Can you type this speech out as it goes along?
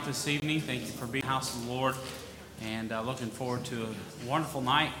This evening. Thank you for being in the house of the Lord, and looking forward to a wonderful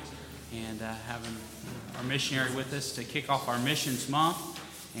night and having our missionary with us to kick off our missions month.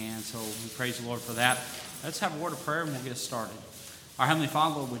 And so we praise the Lord for that. Let's have a word of prayer and we'll get started. Our Heavenly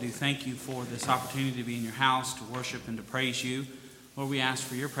Father, Lord, we do thank you for this opportunity to be in your house, to worship and to praise you. Lord, we ask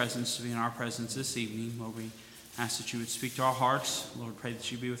for your presence to be in our presence this evening. Lord, we ask that you would speak to our hearts. Lord, pray that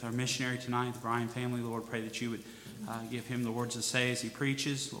you be with our missionary tonight, the Bryan family. Lord, pray that you would give him the words to say as he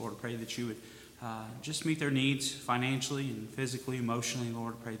preaches. Lord, pray that you would just meet their needs financially and physically, emotionally.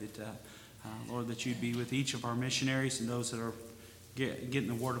 Lord, pray that, Lord, that you'd be with each of our missionaries and those that are getting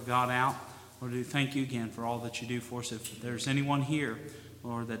the word of God out. Lord, we thank you again for all that you do for us. If there's anyone here,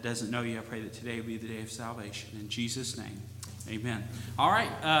 Lord, that doesn't know you, I pray that today will be the day of salvation. In Jesus' name, amen. All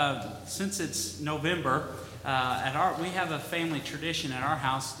right, since it's November, we have a family tradition at our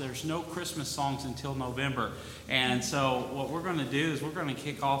house. There's no Christmas songs until November. And so what we're going to do is we're going to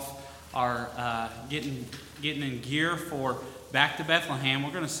kick off our getting in gear for Back to Bethlehem.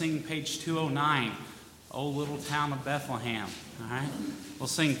 We're going to sing page 209, "O Little Town of Bethlehem." All right? We'll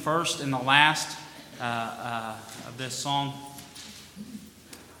sing first and the last of this song.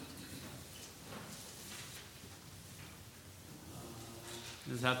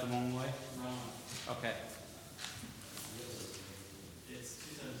 Is that the wrong way? Okay.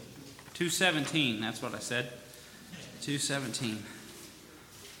 217, that's what I said. 217.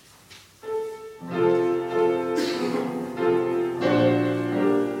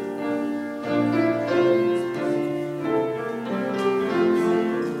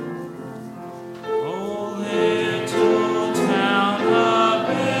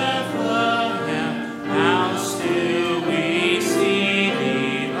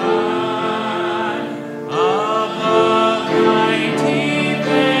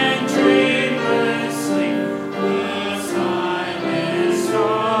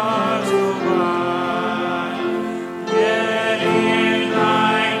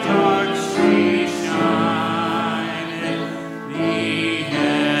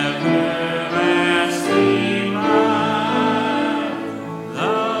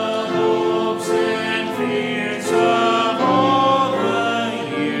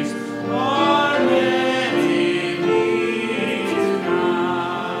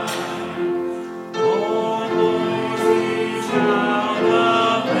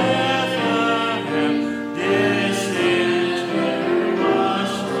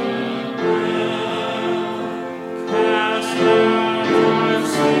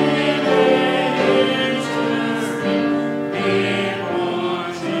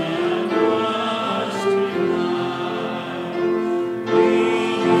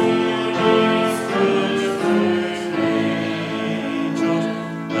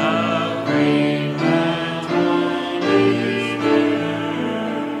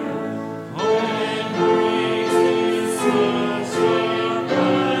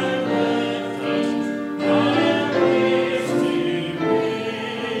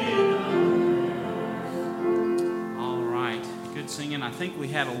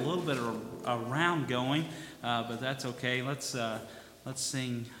 But that's okay. Let's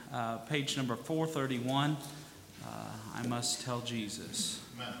sing page number 431. I Must Tell Jesus.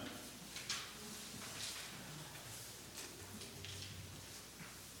 Amen.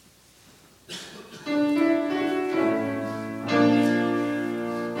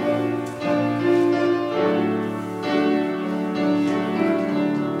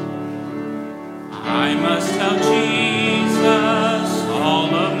 I must tell Jesus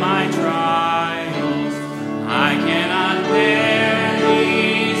all of my trials. I cannot bear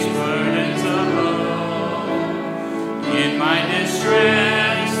these burdens alone. In my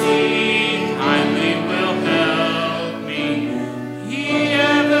distress, He kindly will help me. He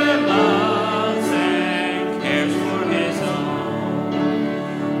ever loves and cares for His own.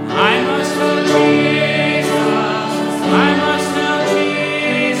 I must tell Jesus, I must tell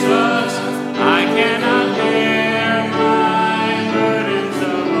Jesus, I cannot bear my burdens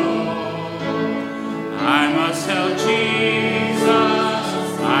alone. I must tell Jesus,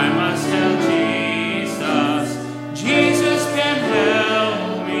 I must tell Jesus, Jesus can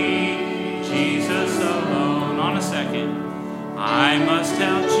help me, Jesus alone. On a second. I must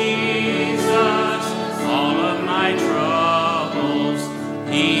tell Jesus all of my troubles.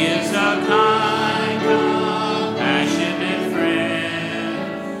 He is a kind, compassionate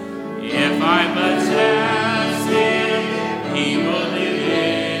friend. If I but ask Him, He will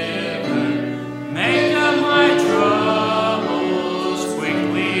deliver. Make up my troubles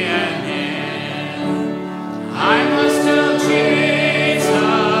quickly and end. I must tell Jesus,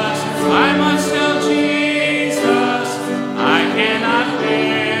 I must tell Jesus, I cannot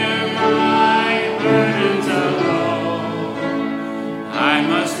bear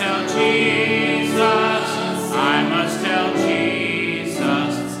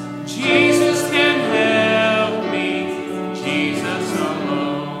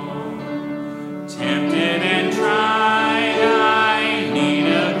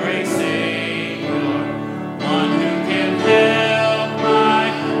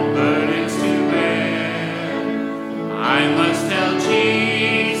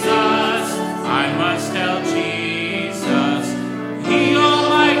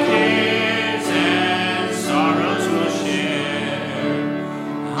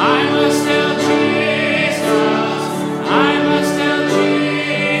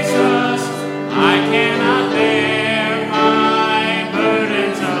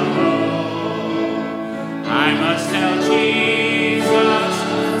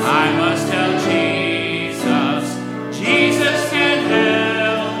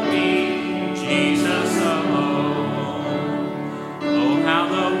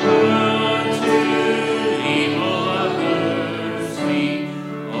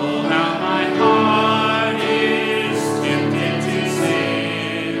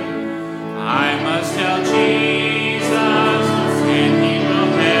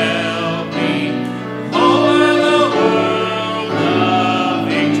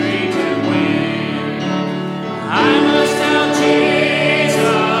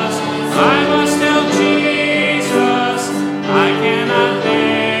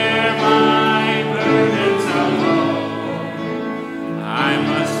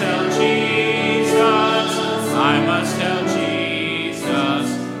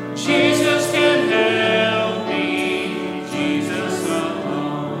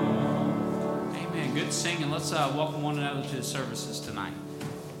let's welcome one another to the services tonight.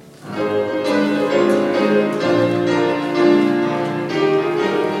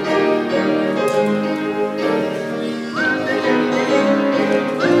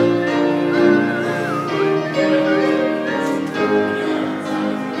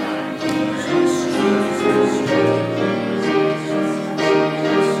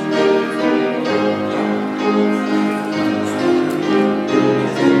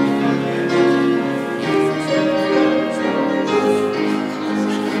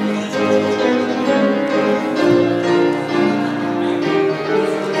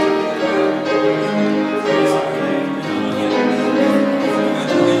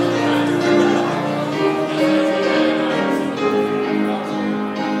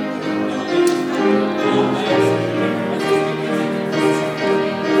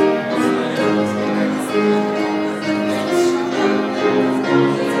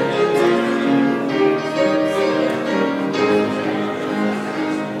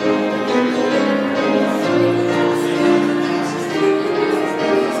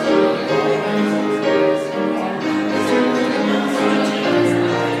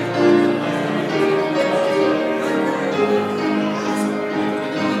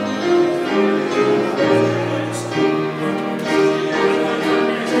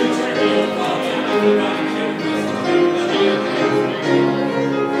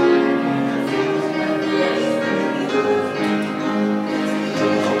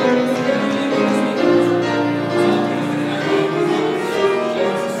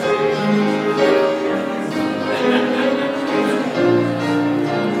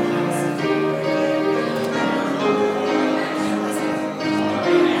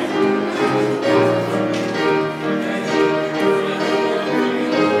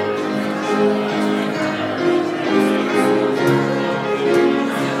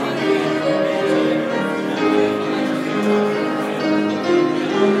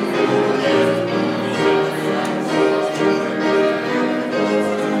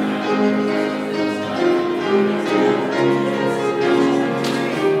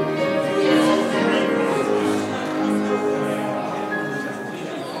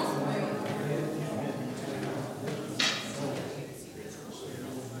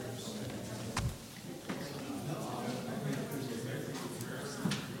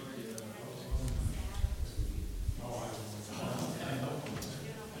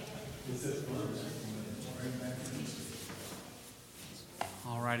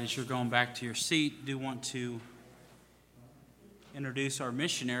 As you're going back to your seat, do want to introduce our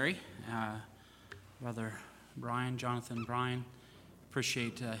missionary, Brother Bryan, Jonathan Bryan.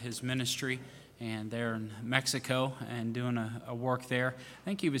 Appreciate his ministry, and they're in Mexico and doing a work there. I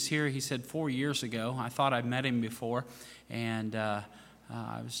think he was here, he said, 4 years ago. I thought I'd met him before, and I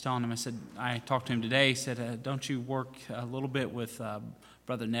was telling him, I talked to him today, he said, don't you work a little bit with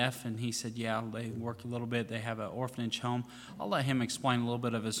Brother Neff? And he said, yeah, they work a little bit. They have an orphanage home. I'll let him explain a little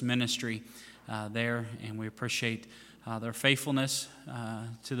bit of his ministry there, and we appreciate their faithfulness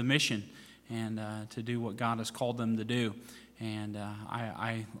to the mission and to do what God has called them to do. And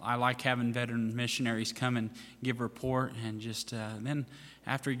I like having veteran missionaries come and give a report, and just then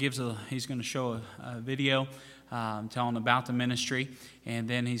after he's going to show a video telling about the ministry, and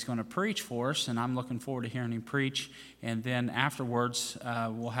then he's going to preach for us, and I'm looking forward to hearing him preach. And then afterwards,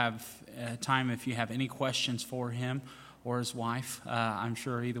 we'll have time if you have any questions for him or his wife. I'm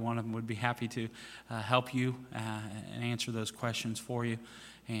sure either one of them would be happy to help you and answer those questions for you.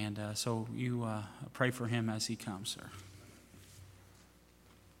 And so you pray for him as he comes, sir.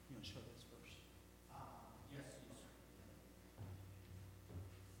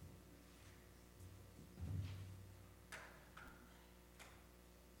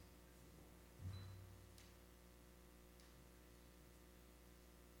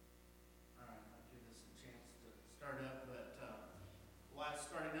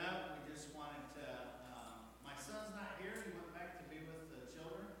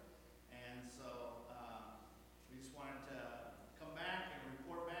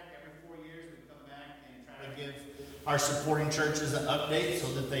 Our supporting churches an update so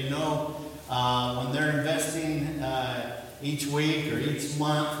that they know when they're investing each week or each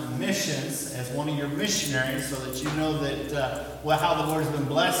month in missions as one of your missionaries, so that you know that how the Lord's been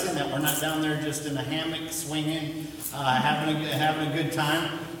blessing, that we're not down there just in a hammock swinging, having a good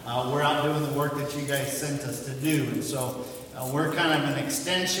time. We're out doing the work that you guys sent us to do. And so we're kind of an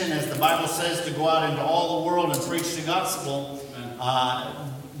extension, as the Bible says, to go out into all the world and preach the gospel.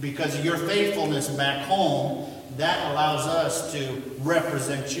 Because of your faithfulness back home, that allows us to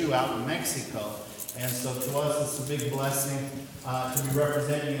represent you out in Mexico. And so to us, it's a big blessing to be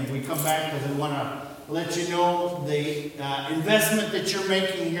representing you. And we come back because we want to let you know the investment that you're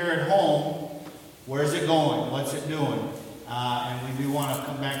making here at home. Where's it going? What's it doing? And we do want to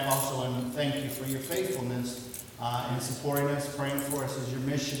come back also and thank you for your faithfulness in supporting us, praying for us as your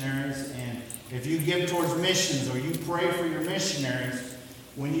missionaries. And if you give towards missions or you pray for your missionaries,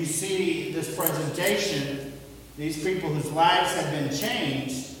 when you see this presentation, these people whose lives have been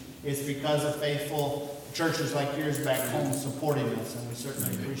changed, it's because of faithful churches like yours back home supporting us. And we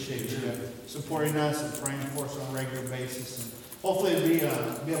certainly appreciate you supporting us and praying for us on a regular basis. And hopefully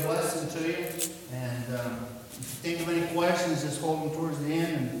it'll be a blessing to you. And if you think of any questions, just hold them towards the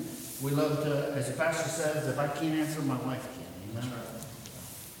end. And we love to, as the pastor says, if I can't answer, my wife can. Amen.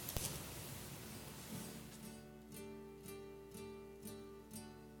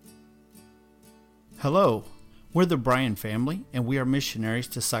 Hello, we're the Bryan family, and we are missionaries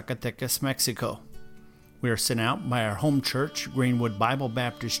to Zacatecas, Mexico. We are sent out by our home church, Greenwood Bible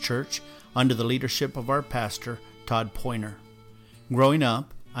Baptist Church, under the leadership of our pastor, Todd Pointer. Growing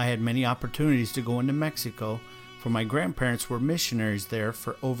up, I had many opportunities to go into Mexico, for my grandparents were missionaries there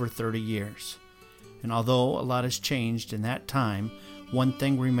for over 30 years. And although a lot has changed in that time, one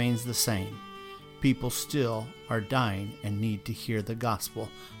thing remains the same. People still are dying and need to hear the gospel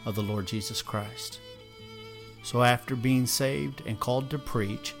of the Lord Jesus Christ. So after being saved and called to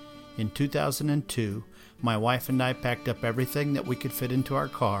preach, in 2002, my wife and I packed up everything that we could fit into our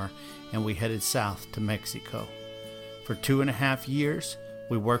car, and we headed south to Mexico. For 2.5 years,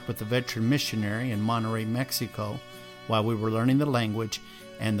 we worked with a veteran missionary in Monterrey, Mexico, while we were learning the language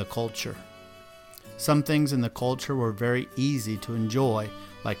and the culture. Some things in the culture were very easy to enjoy,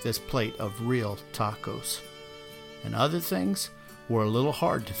 like this plate of real tacos. And other things were a little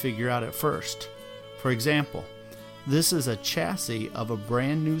hard to figure out at first. For example, this is a chassis of a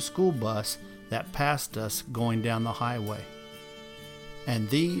brand new school bus that passed us going down the highway. And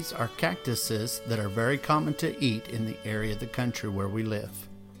these are cactuses that are very common to eat in the area of the country where we live.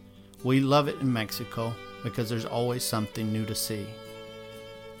 We love it in Mexico because there's always something new to see.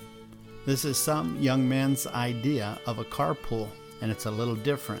 This is some young man's idea of a carpool, and it's a little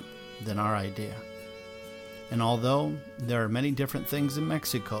different than our idea. And although there are many different things in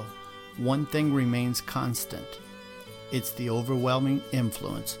Mexico, one thing remains constant. It's the overwhelming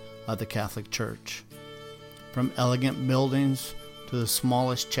influence of the Catholic Church. From elegant buildings to the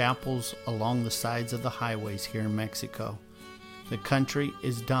smallest chapels along the sides of the highways here in Mexico, the country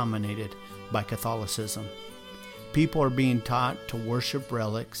is dominated by Catholicism. People are being taught to worship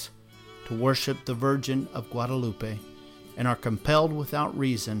relics, to worship the Virgin of Guadalupe, and are compelled without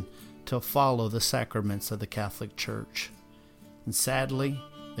reason to follow the sacraments of the Catholic Church. And sadly,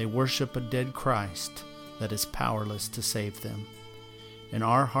 they worship a dead Christ that is powerless to save them. And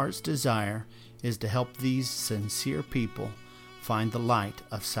our heart's desire is to help these sincere people find the light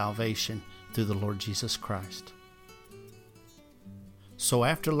of salvation through the Lord Jesus Christ. So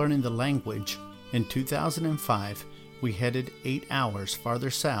after learning the language, in 2005, we headed 8 hours farther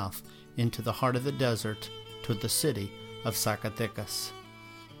south into the heart of the desert to the city of Zacatecas.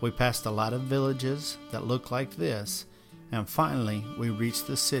 We passed a lot of villages that looked like this, and finally we reached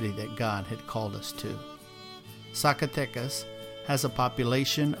the city that God had called us to. Zacatecas has a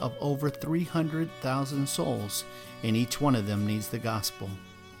population of over 300,000 souls, and each one of them needs the gospel.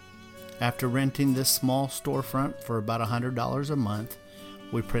 After renting this small storefront for about $100 a month,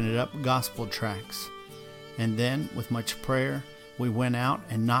 we printed up gospel tracts, and then, with much prayer, we went out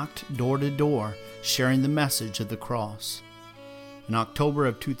and knocked door to door, sharing the message of the cross. In October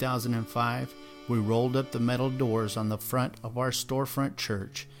of 2005, we rolled up the metal doors on the front of our storefront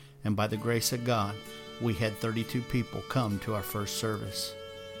church, and by the grace of God, we had 32 people come to our first service.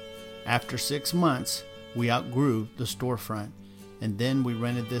 After 6 months, we outgrew the storefront, and then we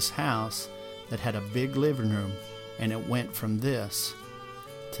rented this house that had a big living room, and it went from this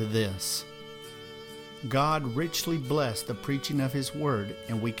to this. God richly blessed the preaching of His Word,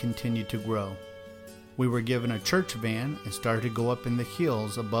 and we continued to grow. We were given a church van and started to go up in the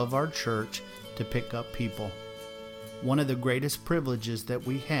hills above our church to pick up people. One of the greatest privileges that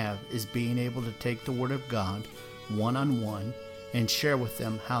we have is being able to take the Word of God one-on-one and share with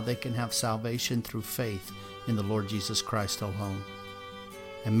them how they can have salvation through faith in the Lord Jesus Christ alone.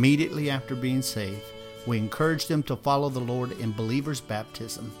 Immediately after being saved, we encourage them to follow the Lord in believer's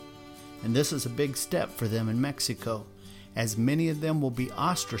baptism. And this is a big step for them in Mexico, as many of them will be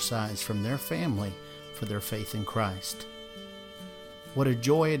ostracized from their family for their faith in Christ. What a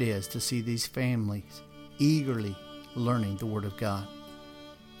joy it is to see these families eagerly learning the Word of God.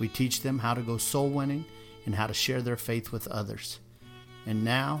 We teach them how to go soul winning and how to share their faith with others. And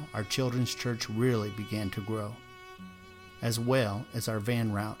now our children's church really began to grow, as well as our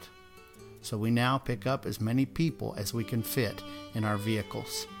van route. so we now pick up as many people as we can fit in our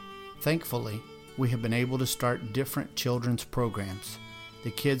vehicles. Thankfully, we have been able to start different children's programs.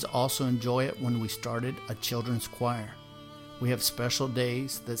 The kids also enjoy it when we started a children's choir. We have special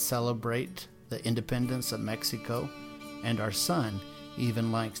days that celebrate the independence of Mexico, and our son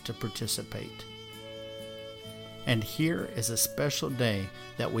even likes to participate. And here is a special day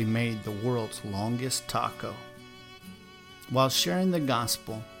that we made the world's longest taco. While sharing the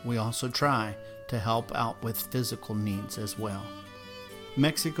gospel, we also try to help out with physical needs as well.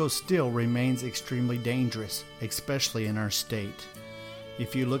 Mexico still remains extremely dangerous, especially in our state.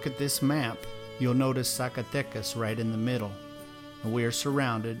 If you look at this map, you'll notice Zacatecas right in the middle, and we are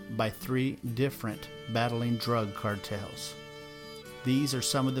surrounded by 3 different battling drug cartels. These are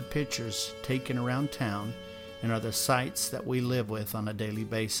some of the pictures taken around town and are the sights that we live with on a daily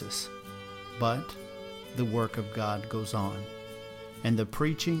basis. But the work of God goes on, and the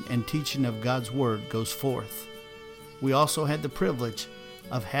preaching and teaching of God's Word goes forth. We also had the privilege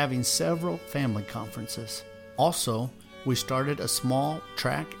of having several family conferences. Also, we started a small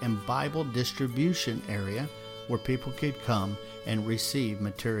tract and Bible distribution area where people could come and receive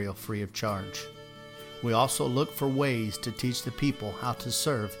material free of charge. We also look for ways to teach the people how to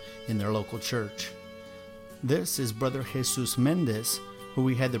serve in their local church. This is Brother Jesus Mendez, who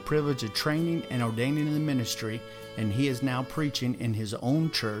we had the privilege of training and ordaining in the ministry, and he is now preaching in his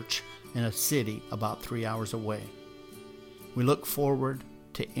own church in a city about 3 hours away. We look forward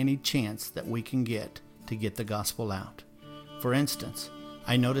to any chance that we can get to get the gospel out. For instance,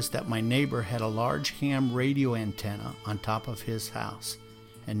 I noticed that my neighbor had a large ham radio antenna on top of his house,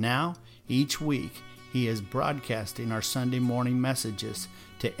 and now each week he is broadcasting our Sunday morning messages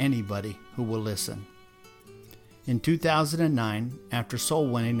to anybody who will listen. In 2009, after soul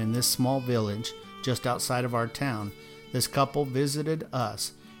winning in this small village just outside of our town, this couple visited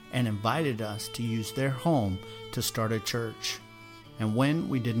us and invited us to use their home to start a church. And when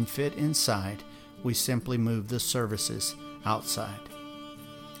we didn't fit inside, we simply moved the services outside.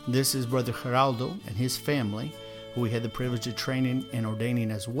 This is Brother Geraldo and his family, who we had the privilege of training and ordaining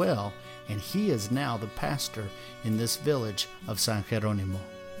as well, and he is now the pastor in this village of San Jeronimo.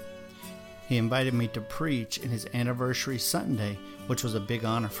 He invited me to preach in his anniversary Sunday, which was a big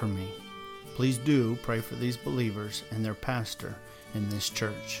honor for me. Please do pray for these believers and their pastor in this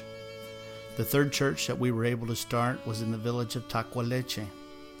church. The third church that we were able to start was in the village of Tacualeche.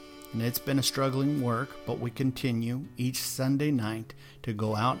 And it's been a struggling work, but we continue each Sunday night to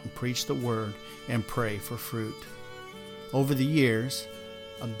go out and preach the word and pray for fruit. Over the years,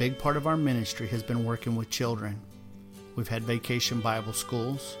 a big part of our ministry has been working with children. We've had vacation Bible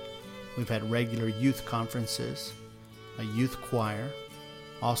schools. We've had regular youth conferences, a youth choir.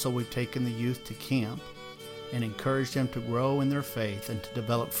 Also, we've taken the youth to camp and encouraged them to grow in their faith and to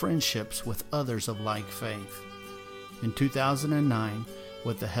develop friendships with others of like faith. In 2009,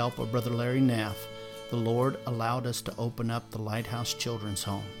 with the help of Brother Larry Neff, the Lord allowed us to open up the Lighthouse Children's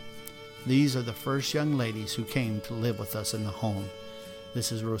Home. These are the first young ladies who came to live with us in the home.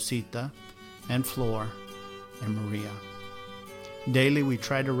 This is Rosita and Flor and Maria. Daily we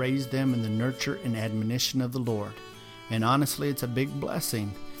try to raise them in the nurture and admonition of the Lord. And honestly, it's a big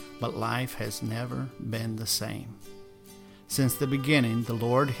blessing, but life has never been the same. Since the beginning, the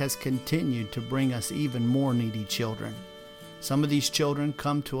Lord has continued to bring us even more needy children. Some of these children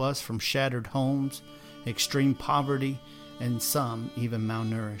come to us from shattered homes, extreme poverty, and some even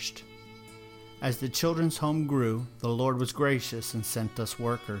malnourished. As the children's home grew, the Lord was gracious and sent us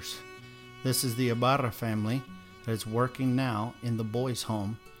workers. This is the Ibarra family that is working now in the boys'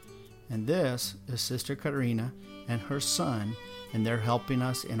 home. And this is Sister Karina and her son, and they're helping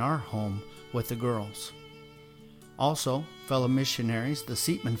us in our home with the girls. Also, fellow missionaries, the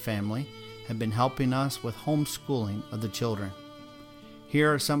Seatman family, have been helping us with homeschooling of the children.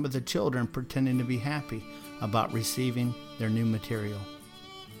 Here are some of the children pretending to be happy about receiving their new material.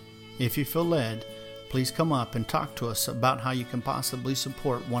 If you feel led, please come up and talk to us about how you can possibly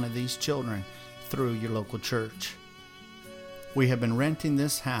support one of these children through your local church. We have been renting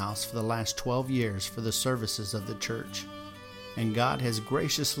this house for the last 12 years for the services of the church, and God has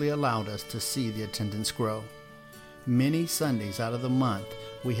graciously allowed us to see the attendance grow. Many Sundays out of the month,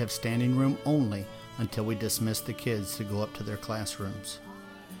 we have standing room only until we dismiss the kids to go up to their classrooms.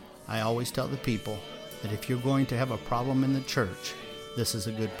 I always tell the people that if you're going to have a problem in the church, this is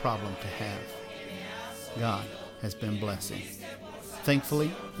a good problem to have. God has been blessing.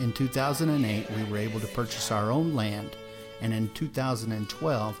 Thankfully, in 2008, we were able to purchase our own land, and in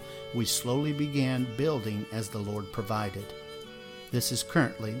 2012, we slowly began building as the Lord provided. This is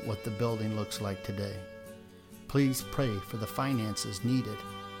currently what the building looks like today. Please pray for the finances needed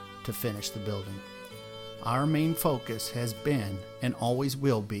to finish the building. Our main focus has been and always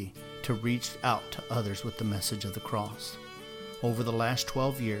will be to reach out to others with the message of the cross. Over the last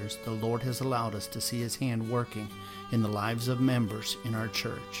 12 years, the Lord has allowed us to see His hand working in the lives of members in our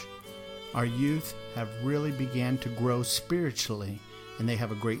church. Our youth have really began to grow spiritually, and they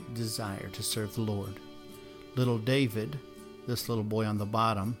have a great desire to serve the Lord. Little David, this little boy on the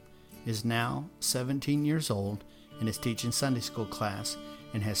bottom, is now 17 years old and is teaching Sunday school class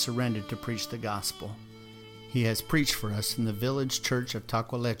and has surrendered to preach the gospel. He has preached for us in the village church of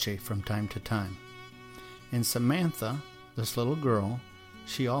Taqualeche from time to time. And Samantha, this little girl,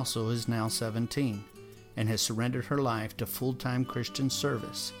 she also is now 17 and has surrendered her life to full-time Christian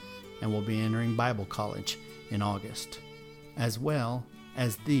service and will be entering Bible college in August, as well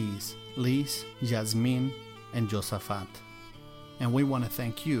as these, Lise, Jasmine, and Josaphat. And we want to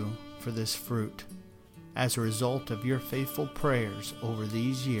thank you for this fruit. As a result of your faithful prayers over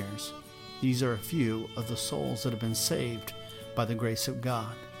these years, these are a few of the souls that have been saved by the grace of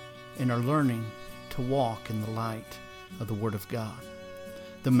God and are learning to walk in the light of the Word of God.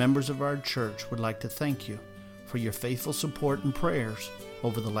 The members of our church would like to thank you for your faithful support and prayers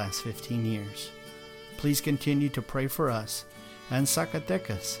over the last 15 years. Please continue to pray for us and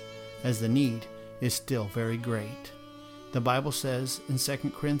Zacatecas, as the need is still very great. The Bible says in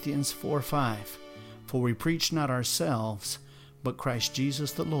 2 Corinthians 4:5, "For we preach not ourselves, but Christ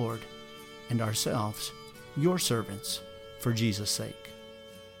Jesus the Lord, and ourselves your servants for Jesus' sake."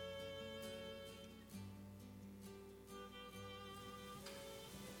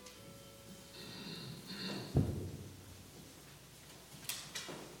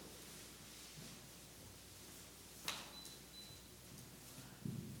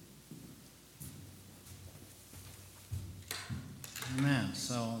 Amen.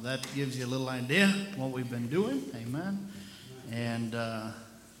 So that gives you a little idea what we've been doing. Amen. And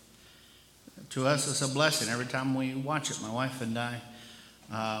to us, it's a blessing every time we watch it. My wife and I,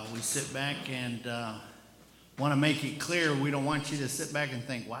 we sit back and want to make it clear. We don't want you to sit back and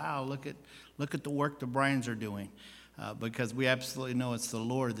think, "Wow, look at the work the Bryans are doing," because we absolutely know it's the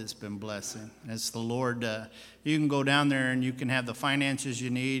Lord that's been blessing. It's the Lord. You can go down there and you can have the finances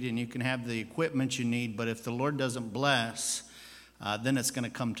you need and you can have the equipment you need, but if the Lord doesn't bless, then it's going to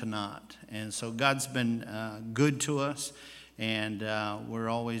come to naught. And so God's been good to us, and we're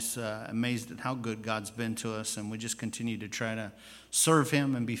always amazed at how good God's been to us, and we just continue to try to serve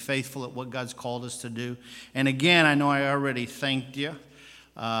Him and be faithful at what God's called us to do. And again, I know I already thanked you,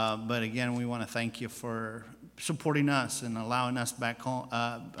 but again, we want to thank you for supporting us and allowing us back home.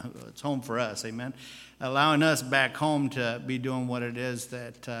 It's home for us, amen. Allowing us back home to be doing what it is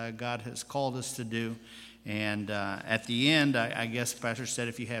that God has called us to do. And at the end, I guess Pastor said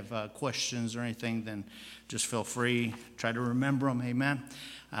if you have questions or anything, then just feel free. Try to remember them, amen.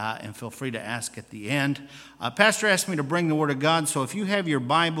 And feel free to ask at the end. Pastor asked me to bring the Word of God, so if you have your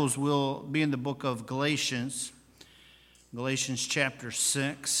Bibles, we'll be in the book of Galatians chapter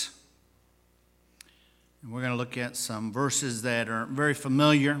 6. And we're going to look at some verses that are very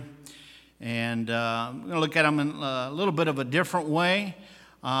familiar. And we're going to look at them in a little bit of a different way.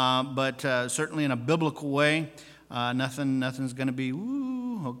 But certainly in a biblical way. Nothing's going to be,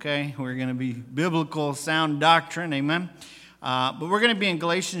 okay. We're going to be biblical, sound doctrine, amen. But we're going to be in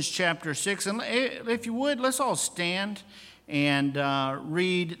Galatians chapter 6. And if you would, let's all stand and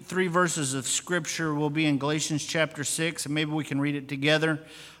read 3 verses of Scripture. We'll be in Galatians chapter 6, and maybe we can read it together.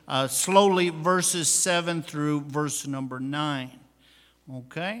 Slowly, verses 7 through verse number 9.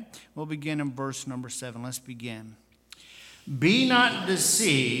 Okay? We'll begin in verse number 7. Let's begin. "Be not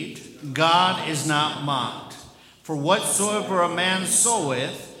deceived, God is not mocked. For whatsoever a man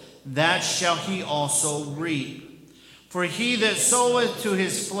soweth, that shall he also reap. For he that soweth to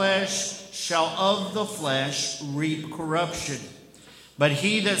his flesh shall of the flesh reap corruption. But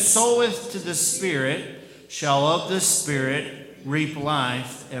he that soweth to the Spirit shall of the Spirit reap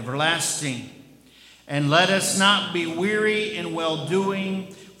life everlasting. And let us not be weary in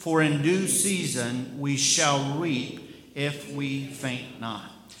well-doing, for in due season we shall reap if we faint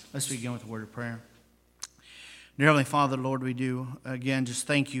not." Let's begin with a word of prayer. Dear Heavenly Father, Lord, we do again just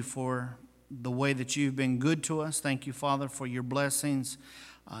thank you for the way that you've been good to us. Thank you, Father, for your blessings,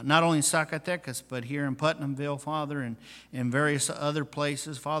 not only in Zacatecas, but here in Putnamville, Father, and in various other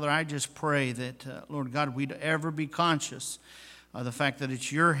places. Father, I just pray that, Lord God, we'd ever be conscious of the fact that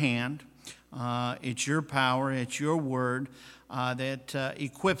it's your hand, it's your power, it's your word, that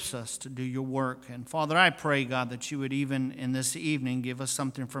equips us to do your work. And Father, I pray, God, that you would even in this evening give us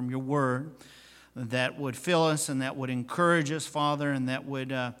something from your word that would fill us and that would encourage us, Father, and that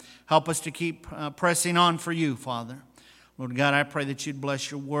would help us to keep pressing on for you, Father. Lord God, I pray that you'd bless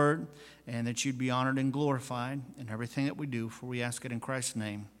your word and that you'd be honored and glorified in everything that we do, for we ask it in Christ's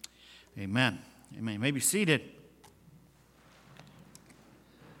name. Amen. Amen. You may be seated.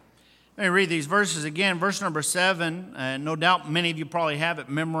 Let me read these verses again. Verse number 7, no doubt many of you probably have it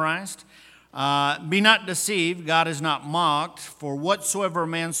memorized. Be not deceived, God is not mocked, for whatsoever a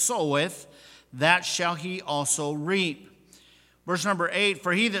man soweth, that shall he also reap. Verse number 8,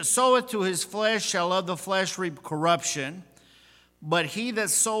 for he that soweth to his flesh shall of the flesh reap corruption, but he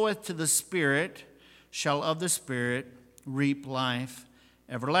that soweth to the Spirit shall of the Spirit reap life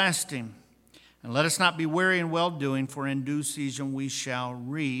everlasting. And let us not be weary in well-doing, for in due season we shall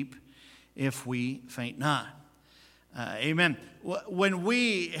reap if we faint not. Amen. When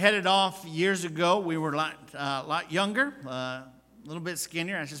we headed off years ago, we were a lot younger, a little bit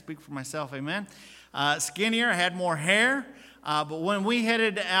skinnier. I should speak for myself, amen. Skinnier, had more hair. But when we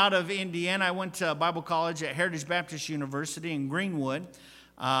headed out of Indiana, I went to Bible college at Heritage Baptist University in Greenwood.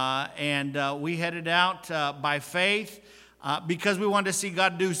 And we headed out by faith because we wanted to see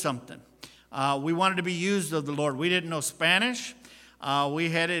God do something. We wanted to be used of the Lord. We didn't know Spanish. We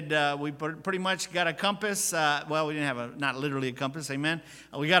pretty much got a compass. Well, we didn't have not literally a compass, amen.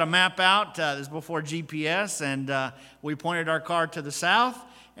 We got a map out. This was before GPS, and we pointed our car to the south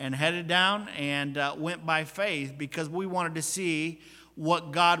and headed down and went by faith because we wanted to see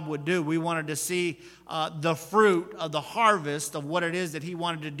what God would do. We wanted to see the fruit of the harvest of what it is that he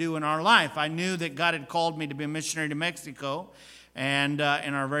wanted to do in our life. I knew that God had called me to be a missionary to Mexico. And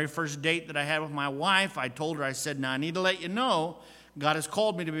in our very first date that I had with my wife, I told her, I said, now I need to let you know, God has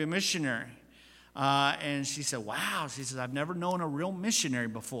called me to be a missionary. And she said, wow. She says, I've never known a real missionary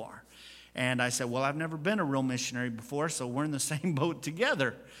before. And I said, well, I've never been a real missionary before, so we're in the same boat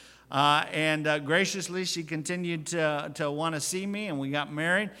together. And graciously, she continued to want to see me, and we got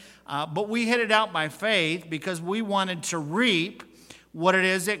married. But we headed out by faith because we wanted to reap what it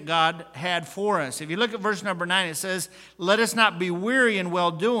is that God had for us. If you look at verse number 9, it says, let us not be weary in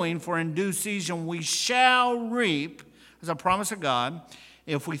well-doing, for in due season we shall reap, as a promise of God,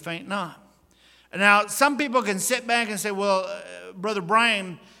 if we faint not. Now, some people can sit back and say, well, Brother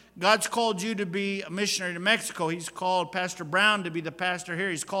Bryan, God's called you to be a missionary to Mexico. He's called Pastor Brown to be the pastor here.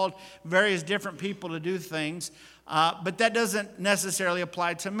 He's called various different people to do things. But that doesn't necessarily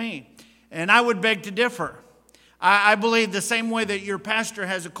apply to me. And I would beg to differ. I believe the same way that your pastor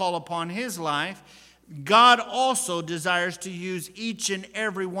has a call upon his life, God also desires to use each and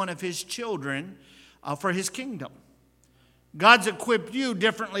every one of his children for his kingdom. God's equipped you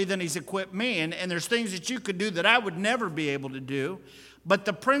differently than he's equipped me. And there's things that you could do that I would never be able to do. But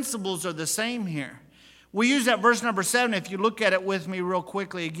the principles are the same here. We use that verse number 7. If you look at it with me real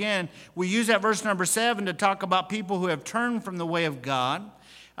quickly again, we use that verse number 7 to talk about people who have turned from the way of God.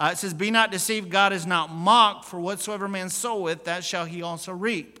 It says, be not deceived, God is not mocked, for whatsoever man soweth, that shall he also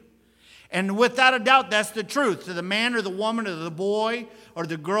reap. And without a doubt, that's the truth. To the man or the woman or the boy or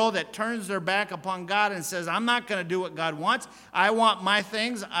the girl that turns their back upon God and says, I'm not going to do what God wants. I want my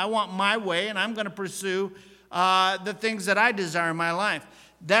things. I want my way, and I'm going to pursue the things that I desire in my life.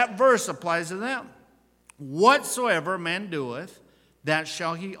 That verse applies to them. Whatsoever man doeth, that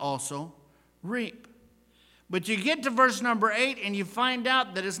shall he also reap. But you get to verse number 8 and you find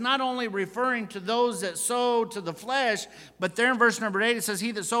out that it's not only referring to those that sow to the flesh, but there in verse number 8 it says,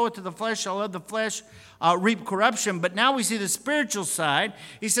 he that soweth to the flesh shall of the flesh reap corruption. But now we see the spiritual side.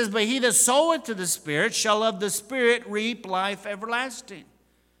 He says, but he that soweth to the Spirit shall of the Spirit reap life everlasting.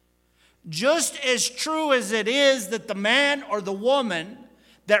 Just as true as it is that the man or the woman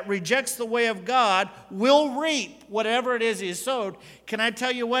that rejects the way of God will reap whatever it is he has sowed. Can I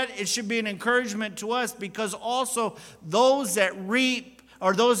tell you what? It should be an encouragement to us, because also those that reap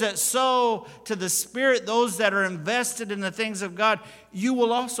or those that sow to the Spirit, those that are invested in the things of God, you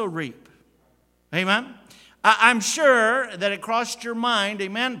will also reap. Amen? I'm sure that it crossed your mind,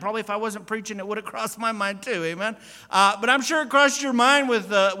 amen. Probably if I wasn't preaching, it would have crossed my mind too, amen. But I'm sure it crossed your mind with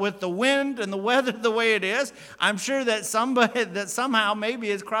the wind and the weather the way it is. I'm sure that somehow maybe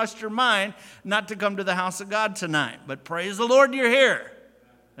it's crossed your mind not to come to the house of God tonight. But praise the Lord, you're here,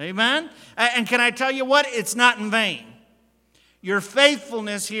 amen. And can I tell you what? It's not in vain. Your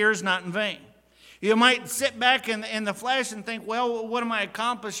faithfulness here is not in vain. You might sit back in the flesh and think, well, what am I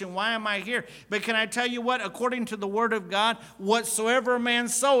accomplishing? Why am I here? But can I tell you what? According to the word of God, whatsoever a man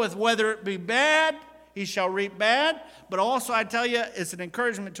soweth, whether it be bad, he shall reap bad. But also I tell you, it's an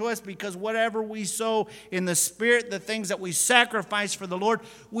encouragement to us, because whatever we sow in the Spirit, the things that we sacrifice for the Lord,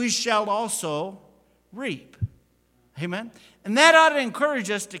 we shall also reap. Amen? And that ought to encourage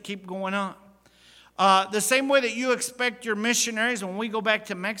us to keep going on. The same way that you expect your missionaries, when we go back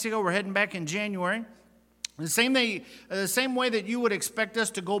to Mexico, we're heading back in January. The same way that you would expect us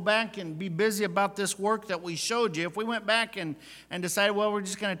to go back and be busy about this work that we showed you. If we went back and decided, well, we're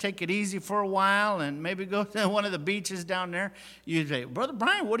just going to take it easy for a while and maybe go to one of the beaches down there, you'd say, Brother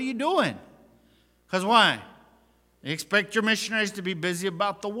Bryan, what are you doing? Because why? You expect your missionaries to be busy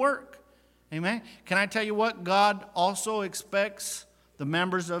about the work. Amen? Can I tell you what? God also expects the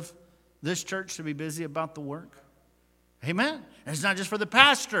members of this church to be busy about the work. Amen? And it's not just for the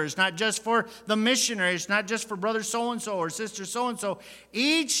pastor. It's not just for the missionary. It's not just for brother so-and-so or sister so-and-so.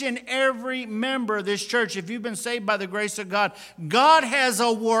 Each and every member of this church, if you've been saved by the grace of God, God has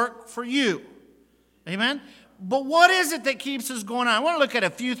a work for you. Amen? But what is it that keeps us going on? I want to look at a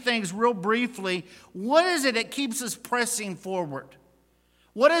few things real briefly. What is it that keeps us pressing forward?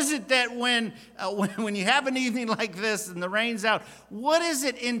 What is it that when you have an evening like this and the rain's out, what is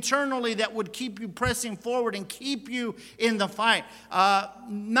it internally that would keep you pressing forward and keep you in the fight?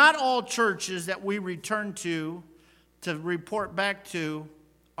 Not all churches that we return to report back to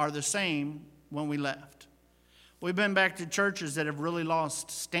are the same when we left. We've been back to churches that have really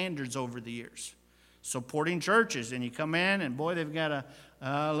lost standards over the years. Supporting churches, and you come in and boy, they've got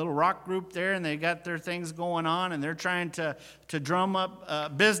a little rock group there, and they got their things going on, and they're trying to drum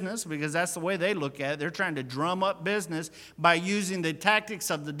up business, because that's the way they look at it. They're trying to drum up business by using the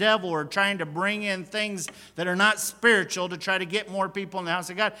tactics of the devil, or trying to bring in things that are not spiritual to try to get more people in the house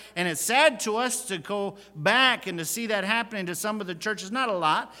of God. And it's sad to us to go back and to see that happening to some of the churches, not a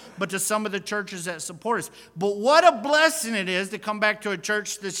lot, but to some of the churches that support us. But what a blessing it is to come back to a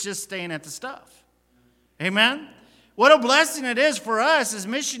church that's just staying at the stuff. Amen? What a blessing it is for us as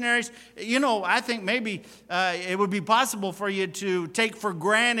missionaries. You know, I think maybe it would be possible for you to take for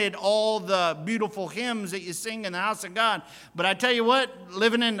granted all the beautiful hymns that you sing in the house of God. But I tell you what,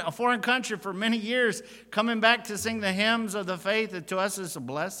 living in a foreign country for many years, coming back to sing the hymns of the faith, to us is a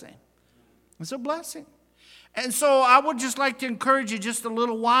blessing. It's a blessing. And so I would just like to encourage you just a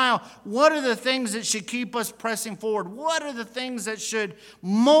little while. What are the things that should keep us pressing forward? What are the things that should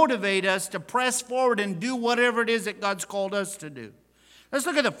motivate us to press forward and do whatever it is that God's called us to do? Let's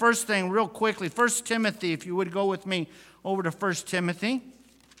look at the first thing real quickly. 1 Timothy, if you would go with me over to 1 Timothy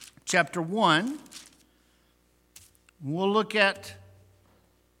chapter 1. We'll look at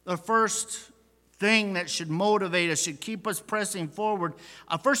the first thing that should motivate us, should keep us pressing forward.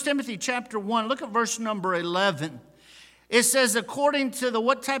 1 Timothy chapter 1, look at verse number 11. It says, according to the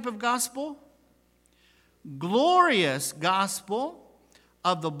what type of gospel? Glorious gospel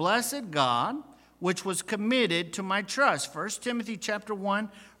of the blessed God, which was committed to my trust. 1 Timothy chapter 1,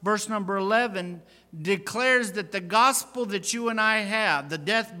 verse number 11 declares that the gospel that you and I have, the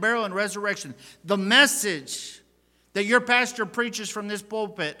death, burial, and resurrection, the message that your pastor preaches from this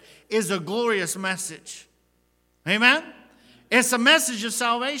pulpit is a glorious message. Amen? It's a message of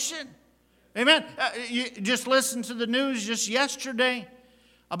salvation. Amen? You just listen to the news just yesterday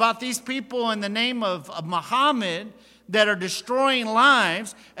about these people in the name of Muhammad that are destroying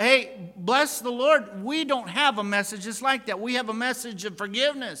lives. Hey, bless the Lord, we don't have a message just like that. We have a message of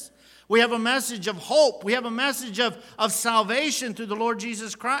forgiveness. We have a message of hope. We have a message of salvation through the Lord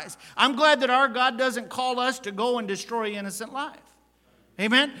Jesus Christ. I'm glad that our God doesn't call us to go and destroy innocent life.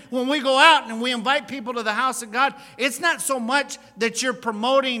 Amen? When we go out and we invite people to the house of God, it's not so much that you're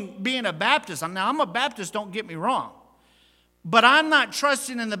promoting being a Baptist. Now, I'm a Baptist, don't get me wrong. But I'm not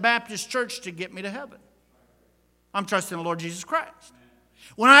trusting in the Baptist church to get me to heaven. I'm trusting the Lord Jesus Christ.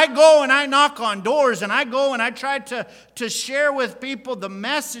 When I go and I knock on doors and I go and I try to share with people the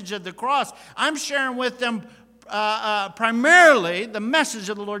message of the cross, I'm sharing with them primarily the message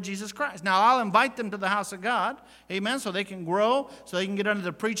of the Lord Jesus Christ. Now, I'll invite them to the house of God, amen, so they can grow, so they can get under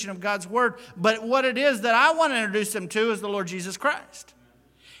the preaching of God's word. But what it is that I want to introduce them to is the Lord Jesus Christ.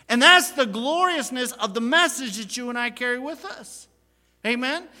 And that's the gloriousness of the message that you and I carry with us.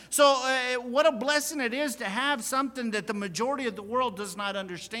 Amen? So what a blessing it is to have something that the majority of the world does not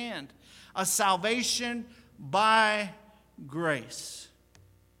understand. A salvation by grace.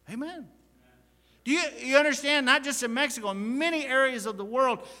 Amen. Do you understand? Not just in Mexico, in many areas of the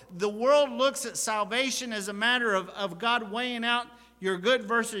world looks at salvation as a matter of God weighing out your good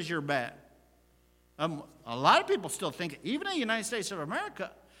versus your bad. A lot of people still think, even in the United States of America,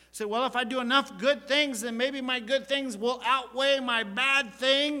 say, well, if I do enough good things, then maybe my good things will outweigh my bad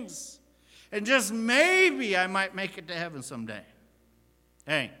things. And just maybe I might make it to heaven someday.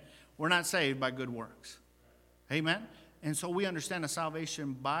 Hey, we're not saved by good works. Amen? And so we understand a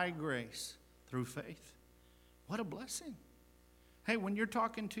salvation by grace through faith. What a blessing. Hey, when you're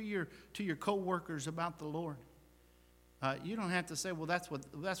talking to your co-workers about the Lord, you don't have to say, well, that's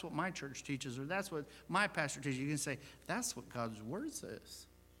what my church teaches, or that's what my pastor teaches. You can say, that's what God's word says.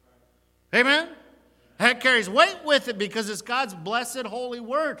 Amen? That carries weight with it because it's God's blessed holy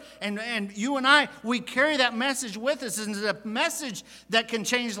word. And you and I, we carry that message with us. And it's a message that can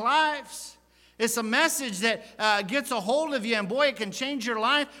change lives. It's a message that gets a hold of you, and boy, it can change your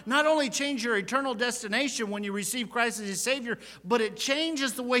life. Not only change your eternal destination when you receive Christ as your Savior, but it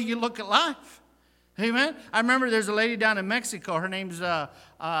changes the way you look at life. Amen? I remember there's a lady down in Mexico. Her name's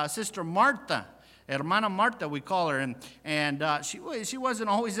Sister Martha. Hermana Marta, we call her, and she wasn't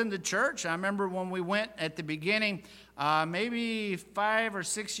always in the church. I remember when we went at the beginning, maybe 5 or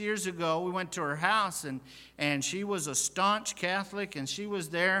 6 years ago, we went to her house, and she was a staunch Catholic, and she was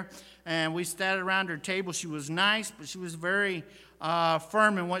there, and we sat around her table. She was nice, but she was very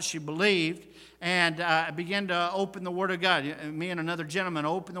firm in what she believed, and I began to open the Word of God. Me and another gentleman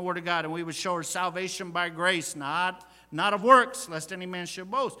opened the Word of God, and we would show her salvation by grace, not of works, lest any man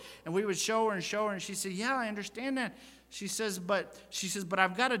should boast. And we would show her, and she said, yeah, I understand that. She says, but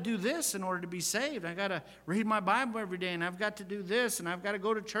I've got to do this in order to be saved. I've got to read my Bible every day, and I've got to do this, and I've got to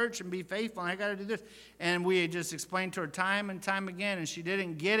go to church and be faithful, and I've got to do this. And we just explained to her time and time again, and she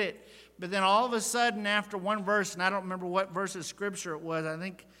didn't get it. But then all of a sudden, after one verse, and I don't remember what verse of Scripture it was, I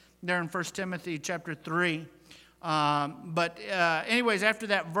think they're in 1 Timothy chapter 3. Anyways, after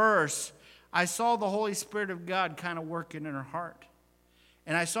that verse, I saw the Holy Spirit of God kind of working in her heart.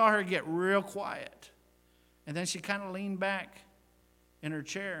 And I saw her get real quiet. And then she kind of leaned back in her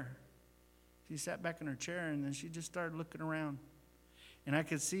chair. She sat back in her chair, and then she just started looking around. And I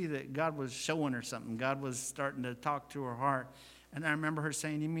could see that God was showing her something. God was starting to talk to her heart. And I remember her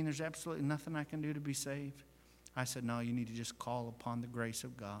saying, you mean there's absolutely nothing I can do to be saved? I said, no, you need to just call upon the grace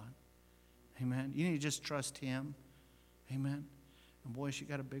of God. Amen. You need to just trust Him. Amen. And boy, she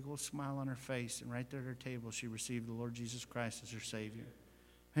got a big old smile on her face. And right there at her table, she received the Lord Jesus Christ as her Savior.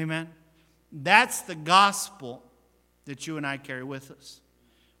 Amen. That's the gospel that you and I carry with us.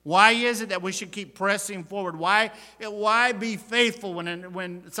 Why is it that we should keep pressing forward? Why be faithful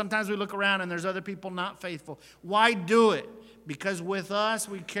when sometimes we look around and there's other people not faithful? Why do it? Because with us,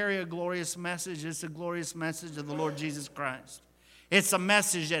 we carry a glorious message. It's a glorious message of the Lord Jesus Christ. It's a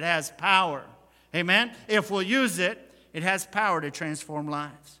message that has power. Amen? If we'll use it, it has power to transform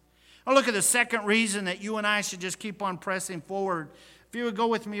lives. Now look at the second reason that you and I should just keep on pressing forward. If you would go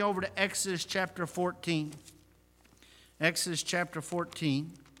with me over to Exodus chapter 14. Exodus chapter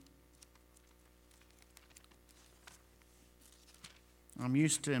 14. I'm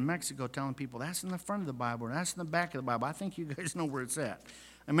used to in Mexico telling people that's in the front of the Bible, or that's in the back of the Bible. I think you guys know where it's at.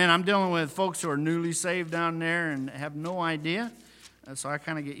 I mean, I'm dealing with folks who are newly saved down there and have no idea. So I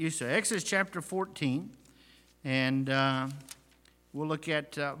kind of get used to it. Exodus chapter 14. And we'll look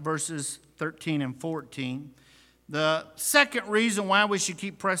at verses 13 and 14. The second reason why we should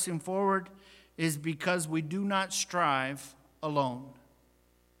keep pressing forward is because we do not strive alone.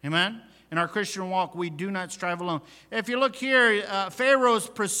 Amen? In our Christian walk, we do not strive alone. If you look here, Pharaoh's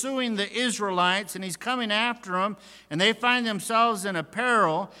pursuing the Israelites, and he's coming after them, and they find themselves in a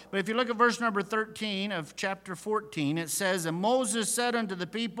peril. But if you look at verse number 13 of chapter 14, it says, and Moses said unto the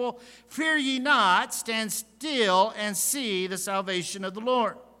people, fear ye not, stand still and see the salvation of the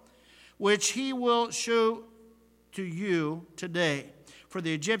Lord, which he will show to you today. For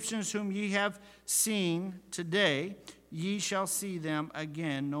the Egyptians whom ye have seen today, ye shall see them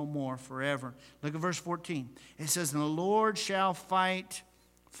again no more forever. Look at verse 14. It says, and the Lord shall fight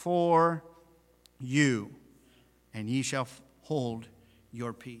for you, and ye shall hold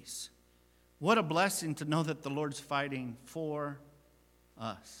your peace. What a blessing to know that the Lord's fighting for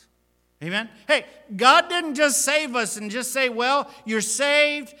us. Amen? Hey, God didn't just save us and just say, well, you're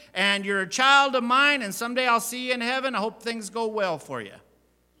saved and you're a child of mine and someday I'll see you in heaven. I hope things go well for you.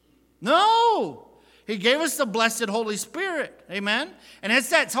 No! He gave us the blessed Holy Spirit. Amen? And it's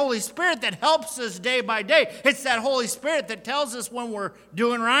that Holy Spirit that helps us day by day. It's that Holy Spirit that tells us when we're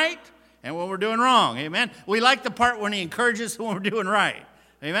doing right and when we're doing wrong. Amen? We like the part when He encourages us when we're doing right.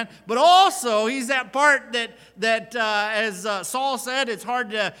 Amen? But also, He's that part that as Saul said, it's hard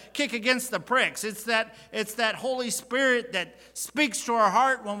to kick against the pricks. It's that Holy Spirit that speaks to our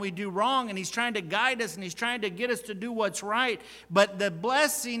heart when we do wrong, and He's trying to guide us, and He's trying to get us to do what's right. But the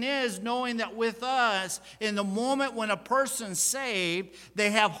blessing is knowing that with us, in the moment when a person's saved,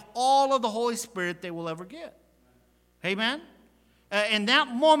 they have all of the Holy Spirit they will ever get. Amen? In that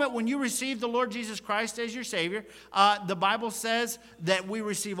moment when you receive the Lord Jesus Christ as your Savior, the Bible says that we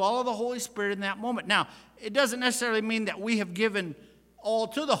receive all of the Holy Spirit in that moment. Now, it doesn't necessarily mean that we have given all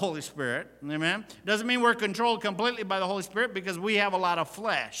to the Holy Spirit. Amen? It doesn't mean we're controlled completely by the Holy Spirit because we have a lot of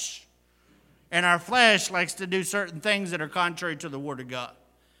flesh. And our flesh likes to do certain things that are contrary to the Word of God.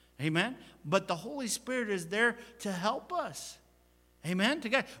 Amen? But the Holy Spirit is there to help us. Amen. To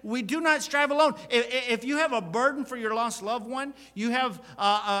God. We do not strive alone. If you have a burden for your lost loved one, you have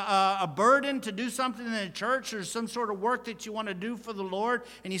a burden to do something in the church or some sort of work that you want to do for the Lord,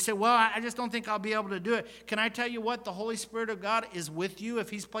 and you say, well, I just don't think I'll be able to do it. Can I tell you what? The Holy Spirit of God is with you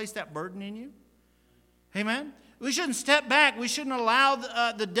if He's placed that burden in you. Amen. We shouldn't step back. We shouldn't allow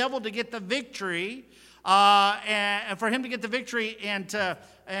the devil to get the victory, and for him to get the victory and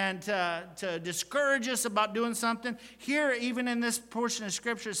to discourage us about doing something. Here, even in this portion of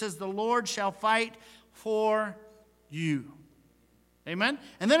Scripture, it says, the Lord shall fight for you. Amen?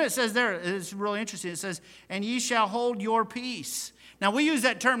 And then it says there, it's really interesting, it says, and ye shall hold your peace. Now, we use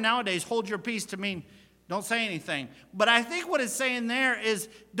that term nowadays, hold your peace, to mean don't say anything. But I think what it's saying there is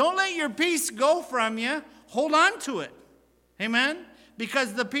don't let your peace go from you. Hold on to it. Amen?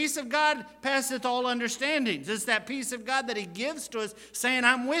 Because the peace of God passeth all understanding. It's that peace of God that He gives to us, saying,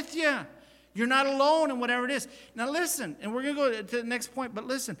 I'm with you. You're not alone in whatever it is. Now listen, and we're going to go to the next point, but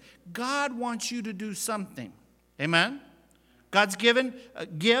listen. God wants you to do something. Amen? God's given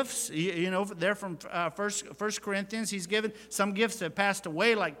gifts, they're from 1 Corinthians. He's given some gifts that passed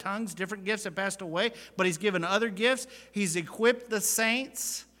away, like tongues, different gifts that passed away, but He's given other gifts. He's equipped the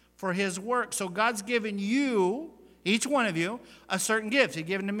saints for His work. So God's given you, each one of you, a certain gift. He's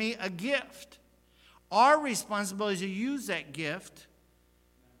given to me a gift. Our responsibility is to use that gift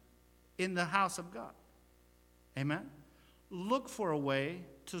in the house of God. Amen? Look for a way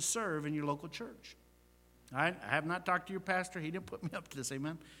to serve in your local church. I have not talked to your pastor. He didn't put me up to this.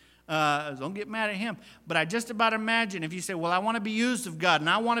 Amen? Don't get mad at him. But I just about imagine if you say, well, I want to be used of God, and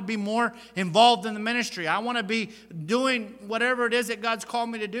I want to be more involved in the ministry. I want to be doing whatever it is that God's called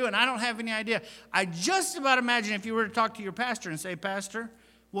me to do, and I don't have any idea. I just about imagine if you were to talk to your pastor and say, Pastor,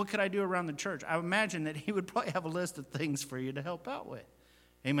 what could I do around the church? I imagine that he would probably have a list of things for you to help out with.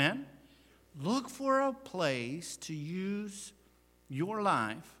 Amen? Look for a place to use your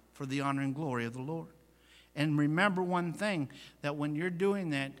life for the honor and glory of the Lord. And remember one thing, that when you're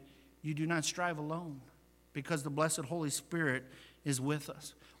doing that, you do not strive alone, because the blessed Holy Spirit is with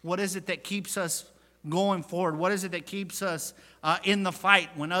us. What is it that keeps us going forward? What is it that keeps us in the fight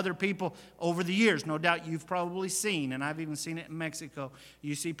when other people, over the years, no doubt you've probably seen, and I've even seen it in Mexico,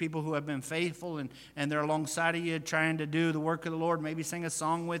 you see people who have been faithful and they're alongside of you trying to do the work of the Lord, maybe sing a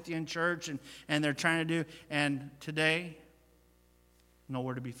song with you in church, and they're trying to do, and today,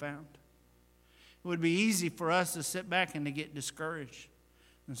 nowhere to be found. It would be easy for us to sit back and to get discouraged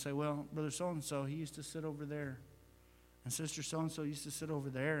and say, well, Brother so-and-so, he used to sit over there. And Sister so-and-so used to sit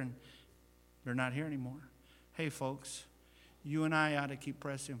over there, and they're not here anymore. Hey, folks, you and I ought to keep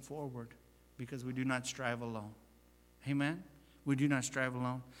pressing forward because we do not strive alone. Amen? We do not strive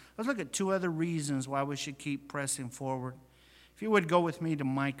alone. Let's look at two other reasons why we should keep pressing forward. If you would go with me to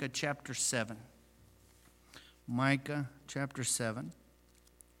Micah chapter 7. Micah chapter 7.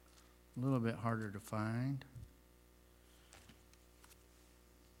 A little bit harder to find.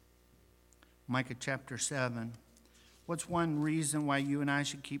 Micah chapter 7. What's one reason why you and I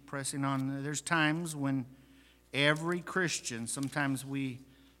should keep pressing on? There's times when every Christian, sometimes we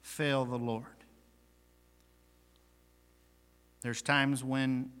fail the Lord. There's times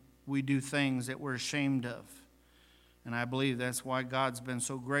when we do things that we're ashamed of. And I believe that's why God's been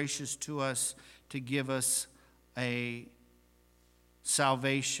so gracious to us to give us a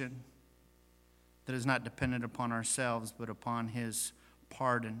salvation that is not dependent upon ourselves, but upon His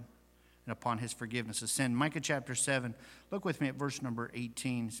pardon and upon His forgiveness of sin. Micah chapter 7, look with me at verse number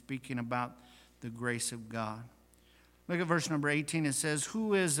 18, speaking about the grace of God. Look at verse number 18. It says,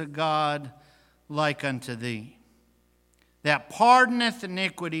 who is a God like unto thee, that pardoneth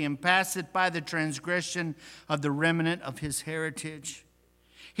iniquity and passeth by the transgression of the remnant of his heritage?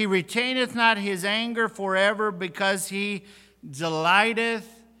 He retaineth not his anger forever, because he delighteth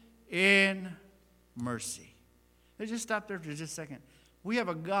in mercy. Let's just stop there for just a second. We have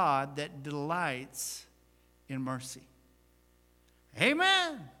a God that delights in mercy.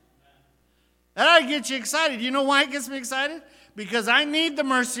 Amen. That ought to get you excited. You know why it gets me excited? Because I need the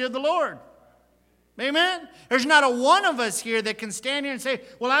mercy of the Lord. Amen. There's not a one of us here that can stand here and say,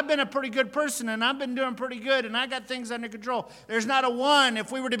 well, I've been a pretty good person and I've been doing pretty good and I got things under control. There's not a one,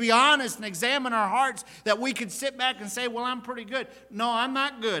 if we were to be honest and examine our hearts, that we could sit back and say, well, I'm pretty good. No, I'm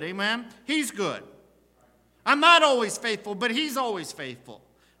not good. Amen. He's good. I'm not always faithful, but He's always faithful.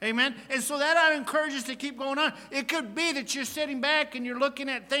 Amen. And so that ought to encourage us to keep going on. It could be that you're sitting back and you're looking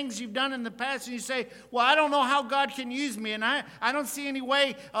at things you've done in the past and you say, well, I don't know how God can use me, and I don't see any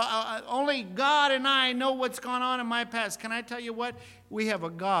way. Only God and I know what's gone on in my past. Can I tell you what? We have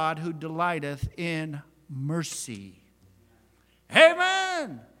a God who delighteth in mercy.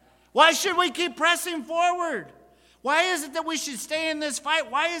 Amen. Why should we keep pressing forward? Why is it that we should stay in this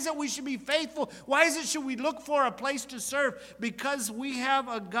fight? Why is it we should be faithful? Why is it should we look for a place to serve? Because we have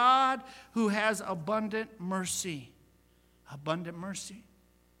a God who has abundant mercy. Abundant mercy.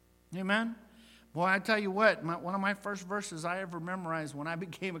 Amen? Boy, I tell you what, one of my first verses I ever memorized when I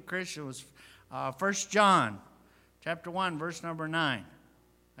became a Christian was 1 John chapter 1, verse number 9.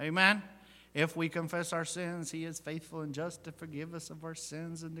 Amen? If we confess our sins, he is faithful and just to forgive us of our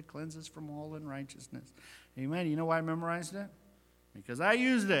sins and to cleanse us from all unrighteousness. Amen. You know why I memorized it? Because I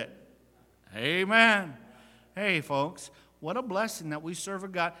used it. Amen. Hey, folks, what a blessing that we serve a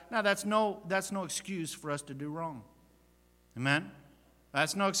God. Now, that's no excuse for us to do wrong. Amen.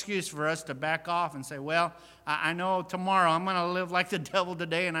 That's no excuse for us to back off and say, well, I know tomorrow I'm going to live like the devil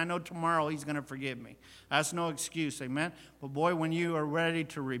today, and I know tomorrow he's going to forgive me. That's no excuse. Amen. But boy, when you are ready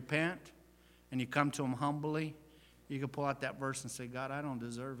to repent and you come to him humbly, you can pull out that verse and say, God, I don't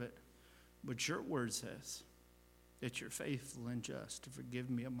deserve it. But your word says that you're faithful and just to forgive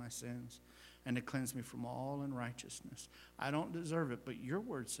me of my sins and to cleanse me from all unrighteousness. I don't deserve it, but your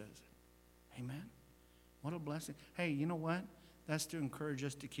word says it. Amen. What a blessing. Hey, you know what? That's to encourage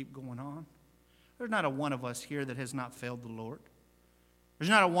us to keep going on. There's not a one of us here that has not failed the Lord. There's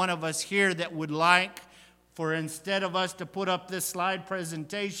not a one of us here that would like for instead of us to put up this slide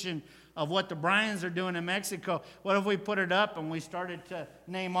presentation of what the Bryans are doing in Mexico, what if we put it up and we started to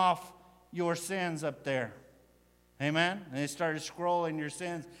name off your sins up there? Amen? And they started scrolling your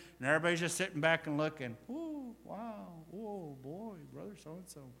sins, and everybody's just sitting back and looking. Ooh, wow. Oh, boy, brother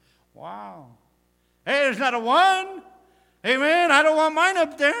so-and-so. Wow. Hey, there's not a one. Amen? I don't want mine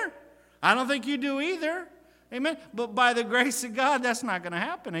up there. I don't think you do either. Amen? But by the grace of God, that's not going to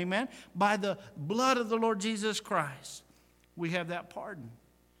happen. Amen? By the blood of the Lord Jesus Christ, we have that pardon.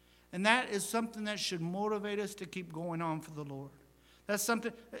 And that is something that should motivate us to keep going on for the Lord. That's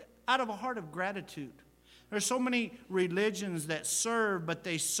something out of a heart of gratitude. There's so many religions that serve, but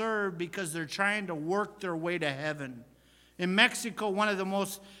they serve because they're trying to work their way to heaven. In Mexico, one of the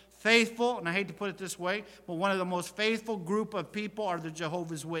most faithful, and I hate to put it this way, but one of the most faithful group of people are the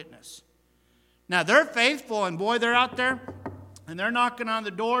Jehovah's Witnesses. Now, they're faithful, and boy, they're out there, and they're knocking on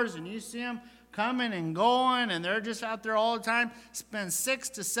the doors, and you see them coming and going, and they're just out there all the time. Spend 6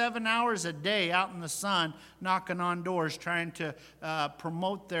 to 7 hours a day out in the sun knocking on doors trying to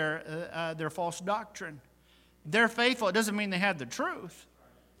promote their false doctrine. They're faithful. It doesn't mean they have the truth.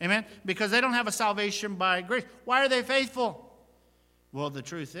 Amen? Because they don't have a salvation by grace. Why are they faithful? Well, the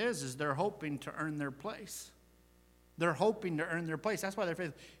truth is they're hoping to earn their place. They're hoping to earn their place. That's why they're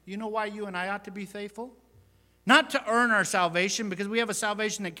faithful. You know why you and I ought to be faithful? Not to earn our salvation, because we have a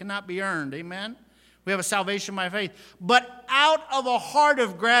salvation that cannot be earned. Amen? We have a salvation by faith. But out of a heart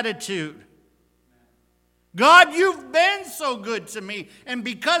of gratitude. God, you've been so good to me. And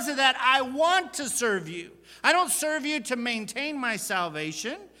because of that, I want to serve you. I don't serve you to maintain my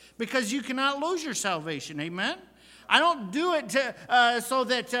salvation, because you cannot lose your salvation. Amen? I don't do it so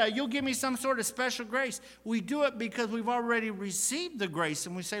that you'll give me some sort of special grace. We do it because we've already received the grace.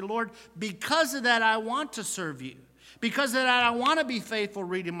 And we say, Lord, because of that, I want to serve you. Because of that, I want to be faithful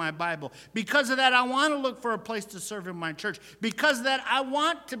reading my Bible. Because of that, I want to look for a place to serve in my church. Because of that, I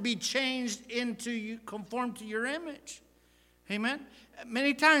want to be changed into you, conform to your image. Amen?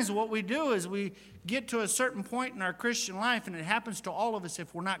 Many times what we do is we get to a certain point in our Christian life, and it happens to all of us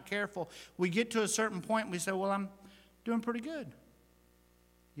if we're not careful. We get to a certain point and we say, well, I'm doing pretty good.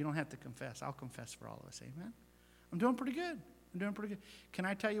 You don't have to confess. I'll confess for all of us. Amen? I'm doing pretty good. I'm doing pretty good. Can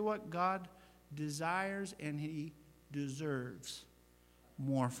I tell you what? God desires and he deserves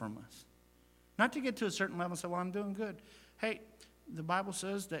more from us. Not to get to a certain level and say, well, I'm doing good. Hey, the Bible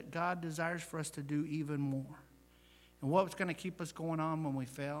says that God desires for us to do even more. And what's going to keep us going on when we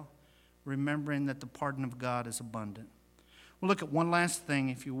fail? Remembering that the pardon of God is abundant. We'll look at one last thing,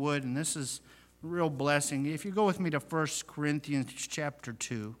 if you would, and this is a real blessing. If you go with me to 1 Corinthians chapter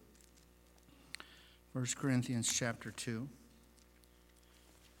 2. 1 Corinthians chapter 2.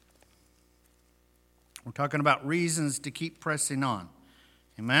 We're talking about reasons to keep pressing on.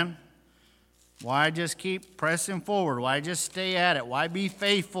 Amen? Why just keep pressing forward? Why just stay at it? Why be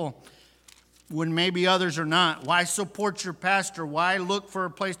faithful when maybe others are not? Why support your pastor? Why look for a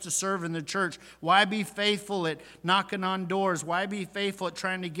place to serve in the church? Why be faithful at knocking on doors? Why be faithful at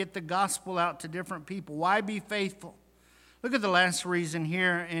trying to get the gospel out to different people? Why be faithful? Look at the last reason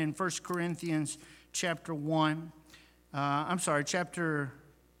here in 1 Corinthians chapter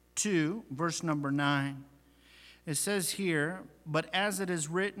 2, verse number 9. It says here, but as it is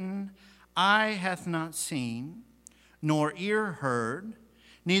written, eye hath not seen, nor ear heard,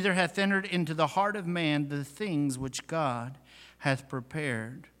 neither hath entered into the heart of man the things which God hath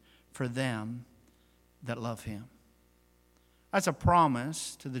prepared for them that love him. That's a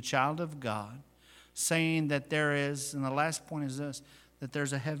promise to the child of God, saying that there is, and the last point is this, that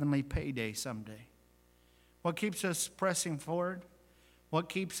there's a heavenly payday someday. What keeps us pressing forward? What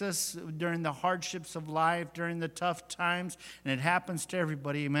keeps us during the hardships of life, during the tough times? And it happens to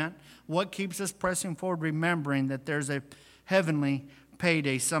everybody, amen? What keeps us pressing forward, remembering that there's a heavenly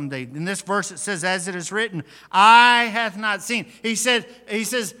payday someday? In this verse it says, as it is written, eye hath not seen. He says,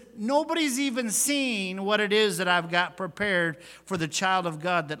 nobody's even seen what it is that I've got prepared for the child of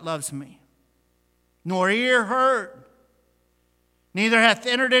God that loves me. Nor ear heard. Neither hath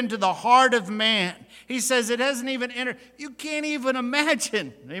entered into the heart of man. He says it hasn't even entered. You can't even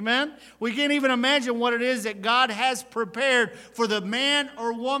imagine. Amen? We can't even imagine what it is that God has prepared for the man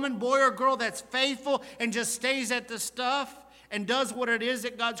or woman, boy or girl that's faithful and just stays at the stuff and does what it is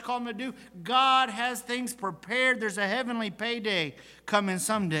that God's called them to do. God has things prepared. There's a heavenly payday coming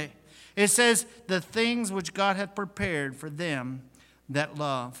someday. It says the things which God hath prepared for them that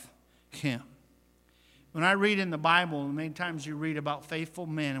love him. When I read in the Bible, many times you read about faithful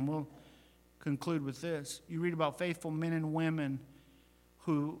men, and we'll conclude with this. You read about faithful men and women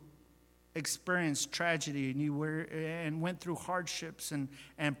who experienced tragedy and went through hardships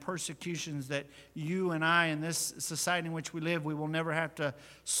and persecutions that you and I, in this society in which we live, we will never have to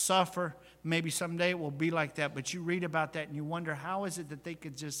suffer. Maybe someday it will be like that, but you read about that and you wonder, how is it that they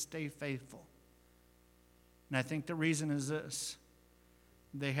could just stay faithful? And I think the reason is this.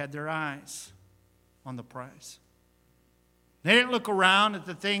 They had their eyes on the prize. They didn't look around at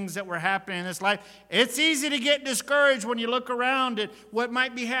the things that were happening in this life. It's easy to get discouraged when you look around at what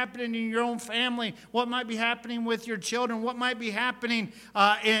might be happening in your own family, what might be happening with your children, what might be happening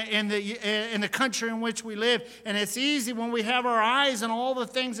in the country in which we live. And it's easy when we have our eyes on all the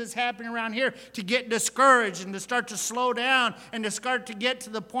things that's happening around here to get discouraged and to start to slow down and to start to get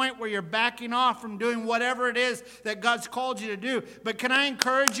to the point where you're backing off from doing whatever it is that God's called you to do. But can I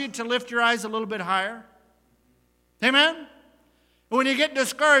encourage you to lift your eyes a little bit higher? Amen? When you get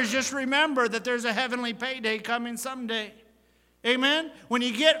discouraged, just remember that there's a heavenly payday coming someday. Amen? When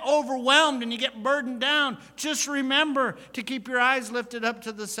you get overwhelmed and you get burdened down, just remember to keep your eyes lifted up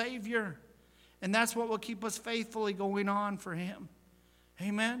to the Savior. And that's what will keep us faithfully going on for Him.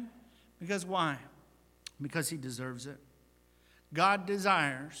 Amen? Because why? Because He deserves it. God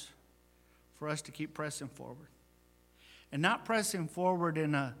desires for us to keep pressing forward. And not pressing forward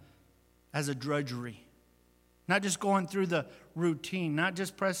as a drudgery. Not just going through the routine, not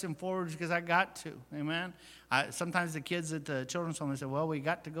just pressing forward because I got to. Amen? Sometimes the kids at the children's home, they say, well, we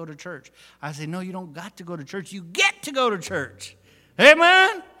got to go to church. I say, no, you don't got to go to church. You get to go to church.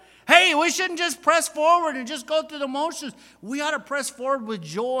 Amen? Hey, we shouldn't just press forward and just go through the motions. We ought to press forward with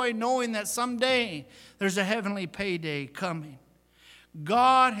joy, knowing that someday there's a heavenly payday coming.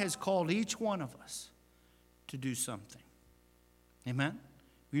 God has called each one of us to do something. Amen?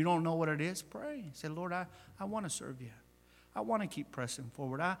 If you don't know what it is, pray. Say, Lord, I want to serve you. I want to keep pressing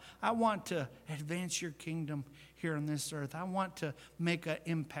forward. I want to advance your kingdom here on this earth. I want to make an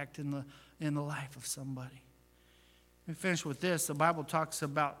impact in the life of somebody. We finish with this. The Bible talks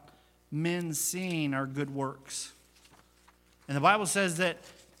about men seeing our good works. And the Bible says that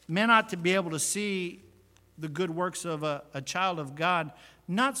men ought to be able to see the good works of a child of God,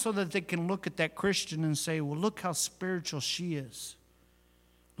 not so that they can look at that Christian and say, well, look how spiritual she is.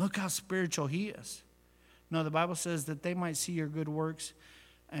 Look how spiritual he is. No, the Bible says that they might see your good works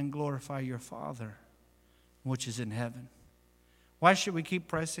and glorify your Father, which is in heaven. Why should we keep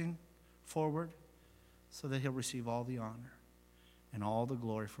pressing forward? So that He'll receive all the honor and all the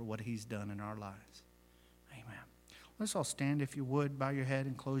glory for what He's done in our lives. Amen. Let's all stand, if you would. Bow your head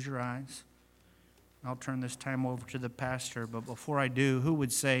and close your eyes. I'll turn this time over to the pastor. But before I do, who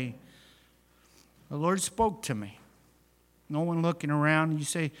would say, the Lord spoke to me? No one looking around. You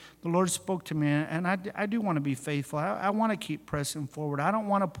say, the Lord spoke to me, and I do want to be faithful. I want to keep pressing forward. I don't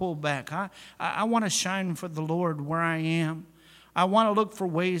want to pull back. I want to shine for the Lord where I am. I want to look for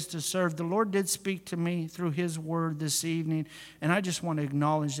ways to serve. The Lord did speak to me through His word this evening, and I just want to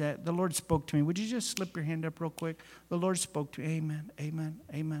acknowledge that. The Lord spoke to me. Would you just slip your hand up real quick? The Lord spoke to me. Amen, amen,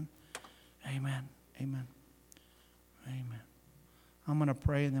 amen, amen, amen, amen. I'm going to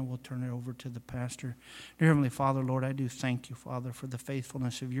pray, and then we'll turn it over to the pastor. Dear Heavenly Father, Lord, I do thank you, Father, for the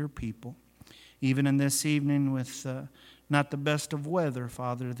faithfulness of your people. Even in this evening with not the best of weather,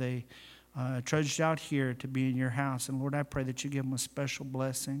 Father, they trudged out here to be in your house. And Lord, I pray that you give them a special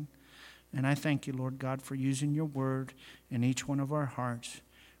blessing. And I thank you, Lord God, for using your word in each one of our hearts.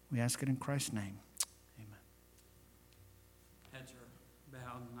 We ask it in Christ's name. Amen. Heads are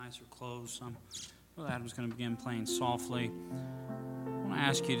bowed and eyes are closed. Brother Adam's going to begin playing softly. I want to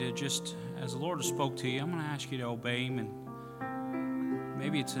ask you to just, as the Lord has spoke to you, I'm going to ask you to obey Him and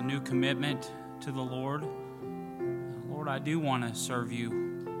maybe it's a new commitment to the Lord. Lord, I do want to serve you.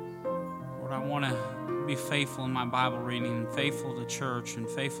 Lord, I want to be faithful in my Bible reading, and faithful to church, and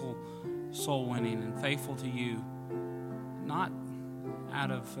faithful soul winning, and faithful to you. Not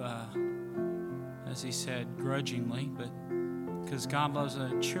out of, as he said, grudgingly, but because God loves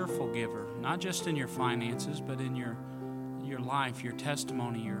a cheerful giver, not just in your finances, but in your life, your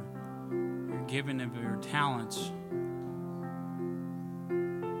testimony, your giving of your talents.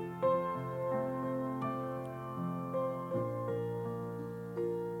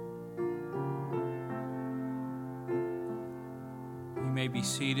 You may be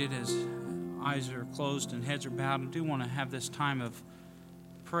seated as eyes are closed and heads are bowed. I do want to have this time of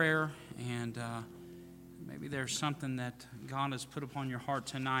prayer, and maybe there's something that God has put upon your heart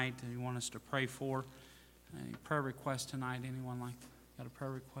tonight that you want us to pray for. Any prayer request tonight? Anyone got a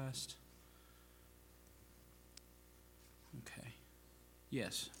prayer request? Okay.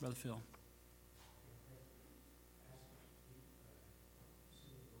 Yes, Brother Phil.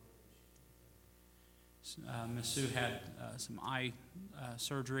 Miss Sue had some eye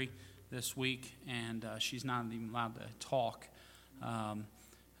surgery this week, and she's not even allowed to talk.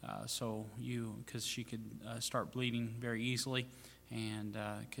 Because she could start bleeding very easily, and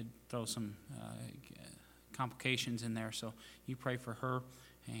could throw some complications in there. So you pray for her,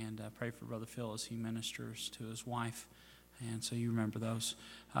 and pray for Brother Phil as he ministers to his wife. And so you remember those.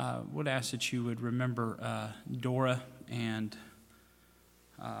 Would ask that you would remember Dora and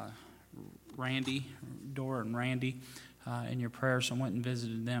Randy, in your prayers. I went and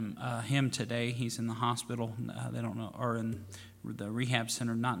visited him today. He's in the hospital. They don't know, or in the rehab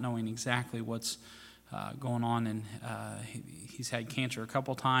center, not knowing exactly what's going on. And he's had cancer a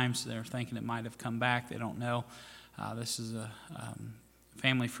couple times. They're thinking it might have come back. They don't know. This is a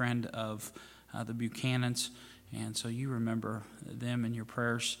family friend of the Buchanans. And so you remember them in your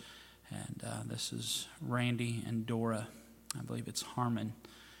prayers. And this is Randy and Dora. I believe it's Harmon.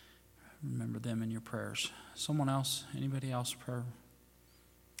 Remember them in your prayers. Someone else? Anybody else? Prayer?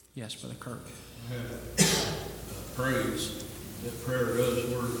 Yes, Brother Kirk. I have praise. That prayer does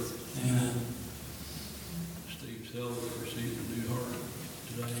work. Amen. Steve Sellers received a new heart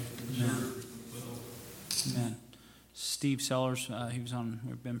today. Amen. Amen. Steve Sellers,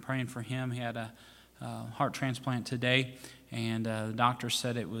 we've been praying for him. He had a heart transplant today, and the doctor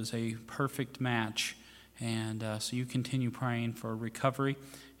said it was a perfect match. And so you continue praying for recovery,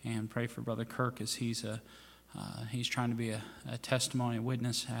 and pray for Brother Kirk as he's trying to be a testimony, a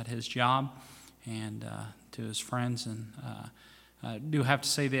witness at his job, and to his friends. And I do have to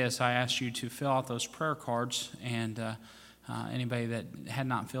say this: I asked you to fill out those prayer cards, and anybody that had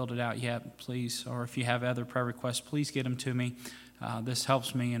not filled it out yet, please, or if you have other prayer requests, please get them to me. This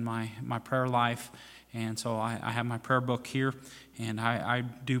helps me in my prayer life, and so I have my prayer book here, and I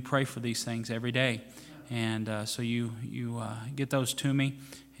do pray for these things every day. And so you get those to me,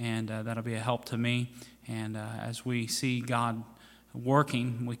 and that'll be a help to me. And as we see God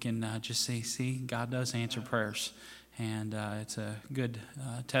working, we can just say, see, God does answer prayers. And it's a good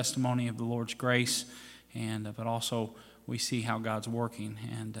testimony of the Lord's grace, and but also we see how God's working.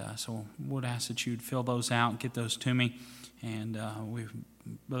 And so would ask that you'd fill those out, get those to me. And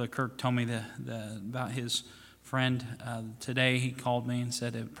Brother Kirk told me about his friend today. He called me and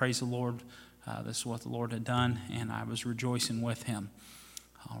said, praise the Lord. This is what the Lord had done, and I was rejoicing with him.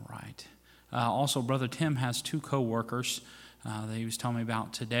 All right. Also, Brother Tim has 2 co-workers that he was telling me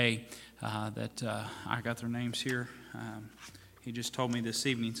about today that I got their names here. He just told me this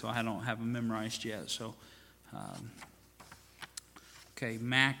evening, so I don't have them memorized yet. So, okay,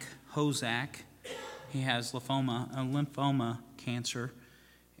 Mac Hozak, he has lymphoma cancer,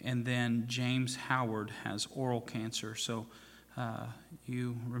 and then James Howard has oral cancer. So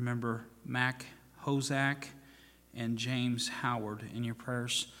you remember Mac Hozak and James Howard in your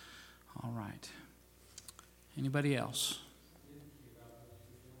prayers. All right. Anybody else?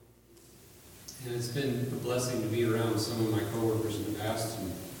 And it's been a blessing to be around some of my coworkers in the past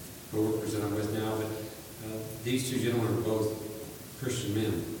and coworkers that I'm with now. But these 2 gentlemen are both Christian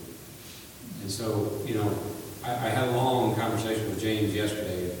men. And so, I had a long conversation with James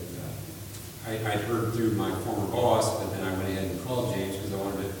yesterday. I'd heard through my former boss, but then I went ahead and called James because I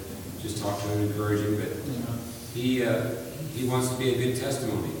wanted to just talk to him, encourage him. But he wants to be a good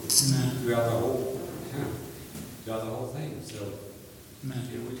testimony throughout the whole thing. So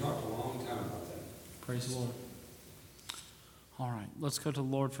we talked a long time about that. Praise the Lord. All right, let's go to the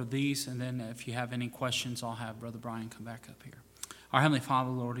Lord for these, and then if you have any questions, I'll have Brother Bryan come back up here. Our Heavenly Father,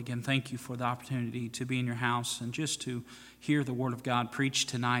 Lord, again, thank you for the opportunity to be in your house and just to hear the Word of God preached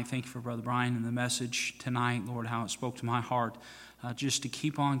tonight. Thank you for Brother Bryan and the message tonight, Lord, how it spoke to my heart. just to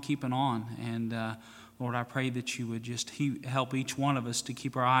keep on keeping on. And Lord, I pray that you would just help each one of us to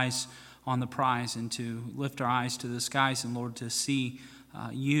keep our eyes on the prize and to lift our eyes to the skies, and Lord, to see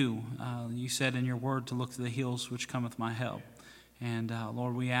you. You said in your word to look to the hills which cometh my help. And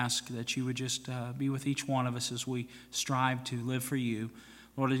Lord, we ask that you would just be with each one of us as we strive to live for you.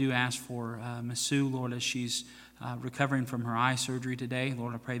 Lord, I do ask for Miss Sue, Lord, as she's recovering from her eye surgery today.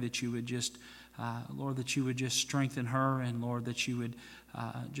 Lord, I pray that you would just, Lord, that you would just strengthen her, and Lord, that you would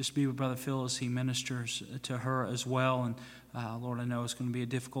just be with Brother Phil as he ministers to her as well. And Lord, I know it's going to be a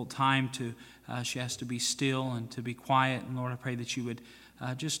difficult time to, she has to be still and to be quiet. And Lord, I pray that you would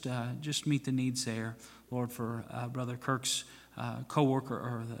just meet the needs there. Lord, for Brother Kirk's co-worker,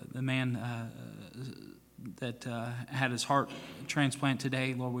 or the man that had his heart transplant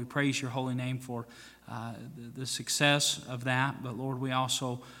today. Lord, we praise your holy name for the success of that. But Lord, we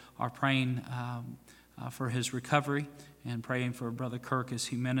also are praying for his recovery, and praying for Brother Kirk as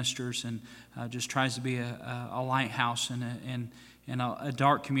he ministers and just tries to be a lighthouse in a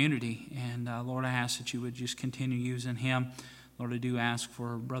dark community. And Lord, I ask that you would just continue using him. Lord, I do ask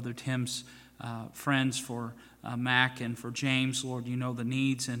for Brother Tim's friends, for Mac and for James. Lord, you know the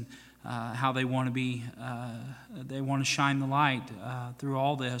needs and how they want to be, they want to shine the light through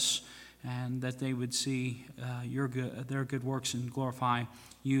all this, and that they would see their good works and glorify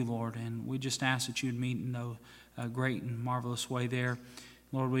you, Lord. And we just ask that you'd meet in a great and marvelous way there.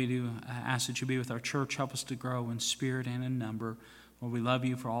 Lord, we do ask that you be with our church. Help us to grow in spirit and in number. Lord, we love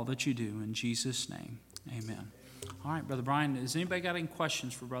you for all that you do. In Jesus' name, amen. All right, Brother Bryan, has anybody got any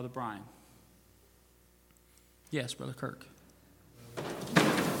questions for Brother Bryan? Yes, Brother Kirk. That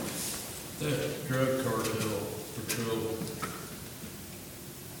drug cartel patrol,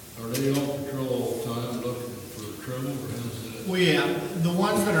 are they on patrol all the time looking for trouble, or how's that? The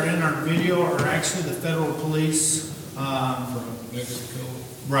ones that are in our video are actually the federal police. From Mexico?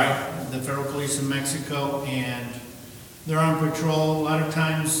 Right, the federal police in Mexico, and they're on patrol. A lot of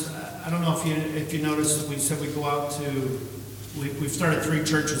times, I don't know if you noticed, we said we go out to, we've started 3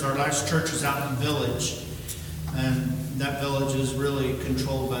 churches. Our last church is out in the village, and that village is really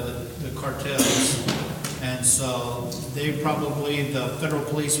controlled by the cartels. And so the federal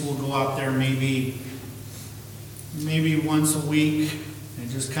police will go out there maybe once a week and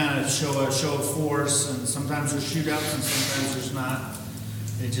just kind of show of force. And sometimes there's shootouts and sometimes there's not.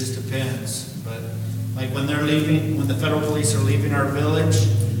 It just depends. But like when the federal police are leaving our village,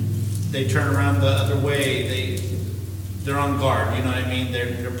 they turn around the other way. They're on guard, you know what I mean?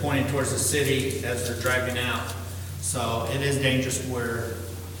 They're pointing towards the city as they're driving out. So it is dangerous where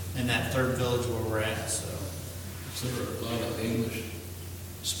in that third village where we're at. So Is there a lot of English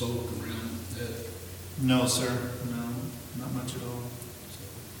spoke around that? no, sir, no, not much at all.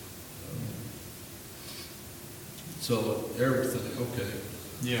 So everything, okay.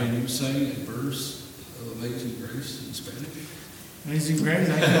 Yeah. Can you sing a verse of Amazing Grace in Spanish? Amazing Grace,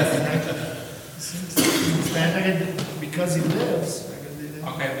 I can because he lives. I can do that.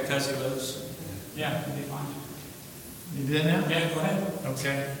 Okay, because he lives. Yeah, it'll be fine. You do that now? Yeah, go ahead.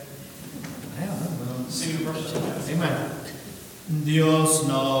 Okay. I don't know. Sing the verse. Amen. Dios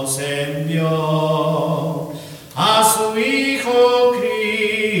nos envió a su Hijo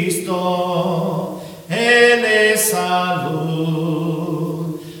Cristo, Él es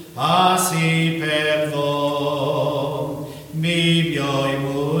salud, paz y perdón, vivió y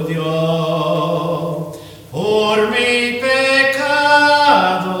murió por mi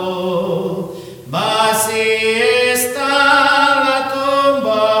pecado, vacía está la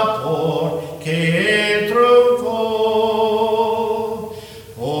tumba porque Él triunfó,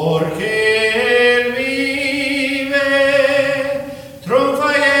 porque Él vive,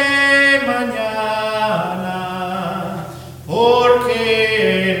 triunfaré mañana,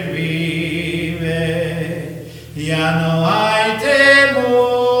 porque Él vive, ya no hay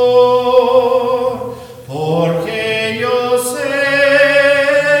temor, porque yo sé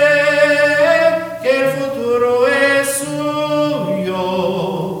que el futuro es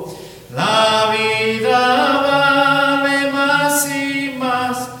suyo, la vida vale más y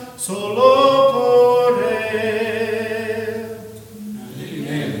más solo por Él.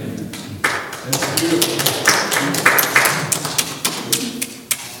 Amen. That's beautiful.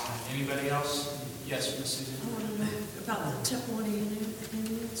 Anybody else? Yes, Miss Susan. I want to know about the Tepwani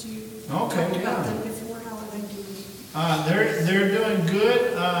Indians. You Okay, talked about yeah. them before. How are they doing? They're doing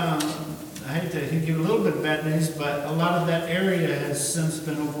good. I hate to give a little bit of bad news, but a lot of that area has since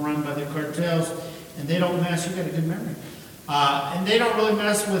been overrun by the cartels, and they don't mess. You got a good memory. And they don't really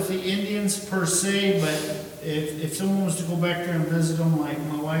mess with the Indians per se, but if someone was to go back there and visit them, like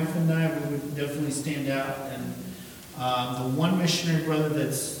my wife and I, we would definitely stand out and The one missionary brother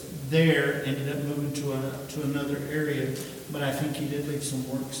that's there ended up moving to another area, but I think he did leave some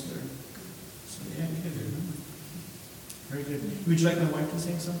works there. So yeah, good. Very good. Would you like my wife to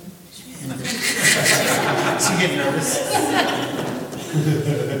say something? No. She get nervous.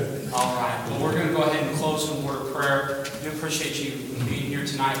 All right. Well, we're going to go ahead and close in a word of prayer. We appreciate you being here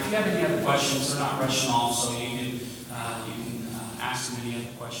tonight. If you have any other questions, they're not rushing off, so you can ask them any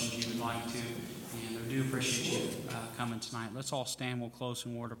other questions you would like to. And I do appreciate you coming tonight. Let's all stand. We'll close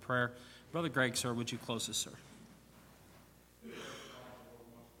in a word of prayer. Brother Greg, sir, would you close this, sir?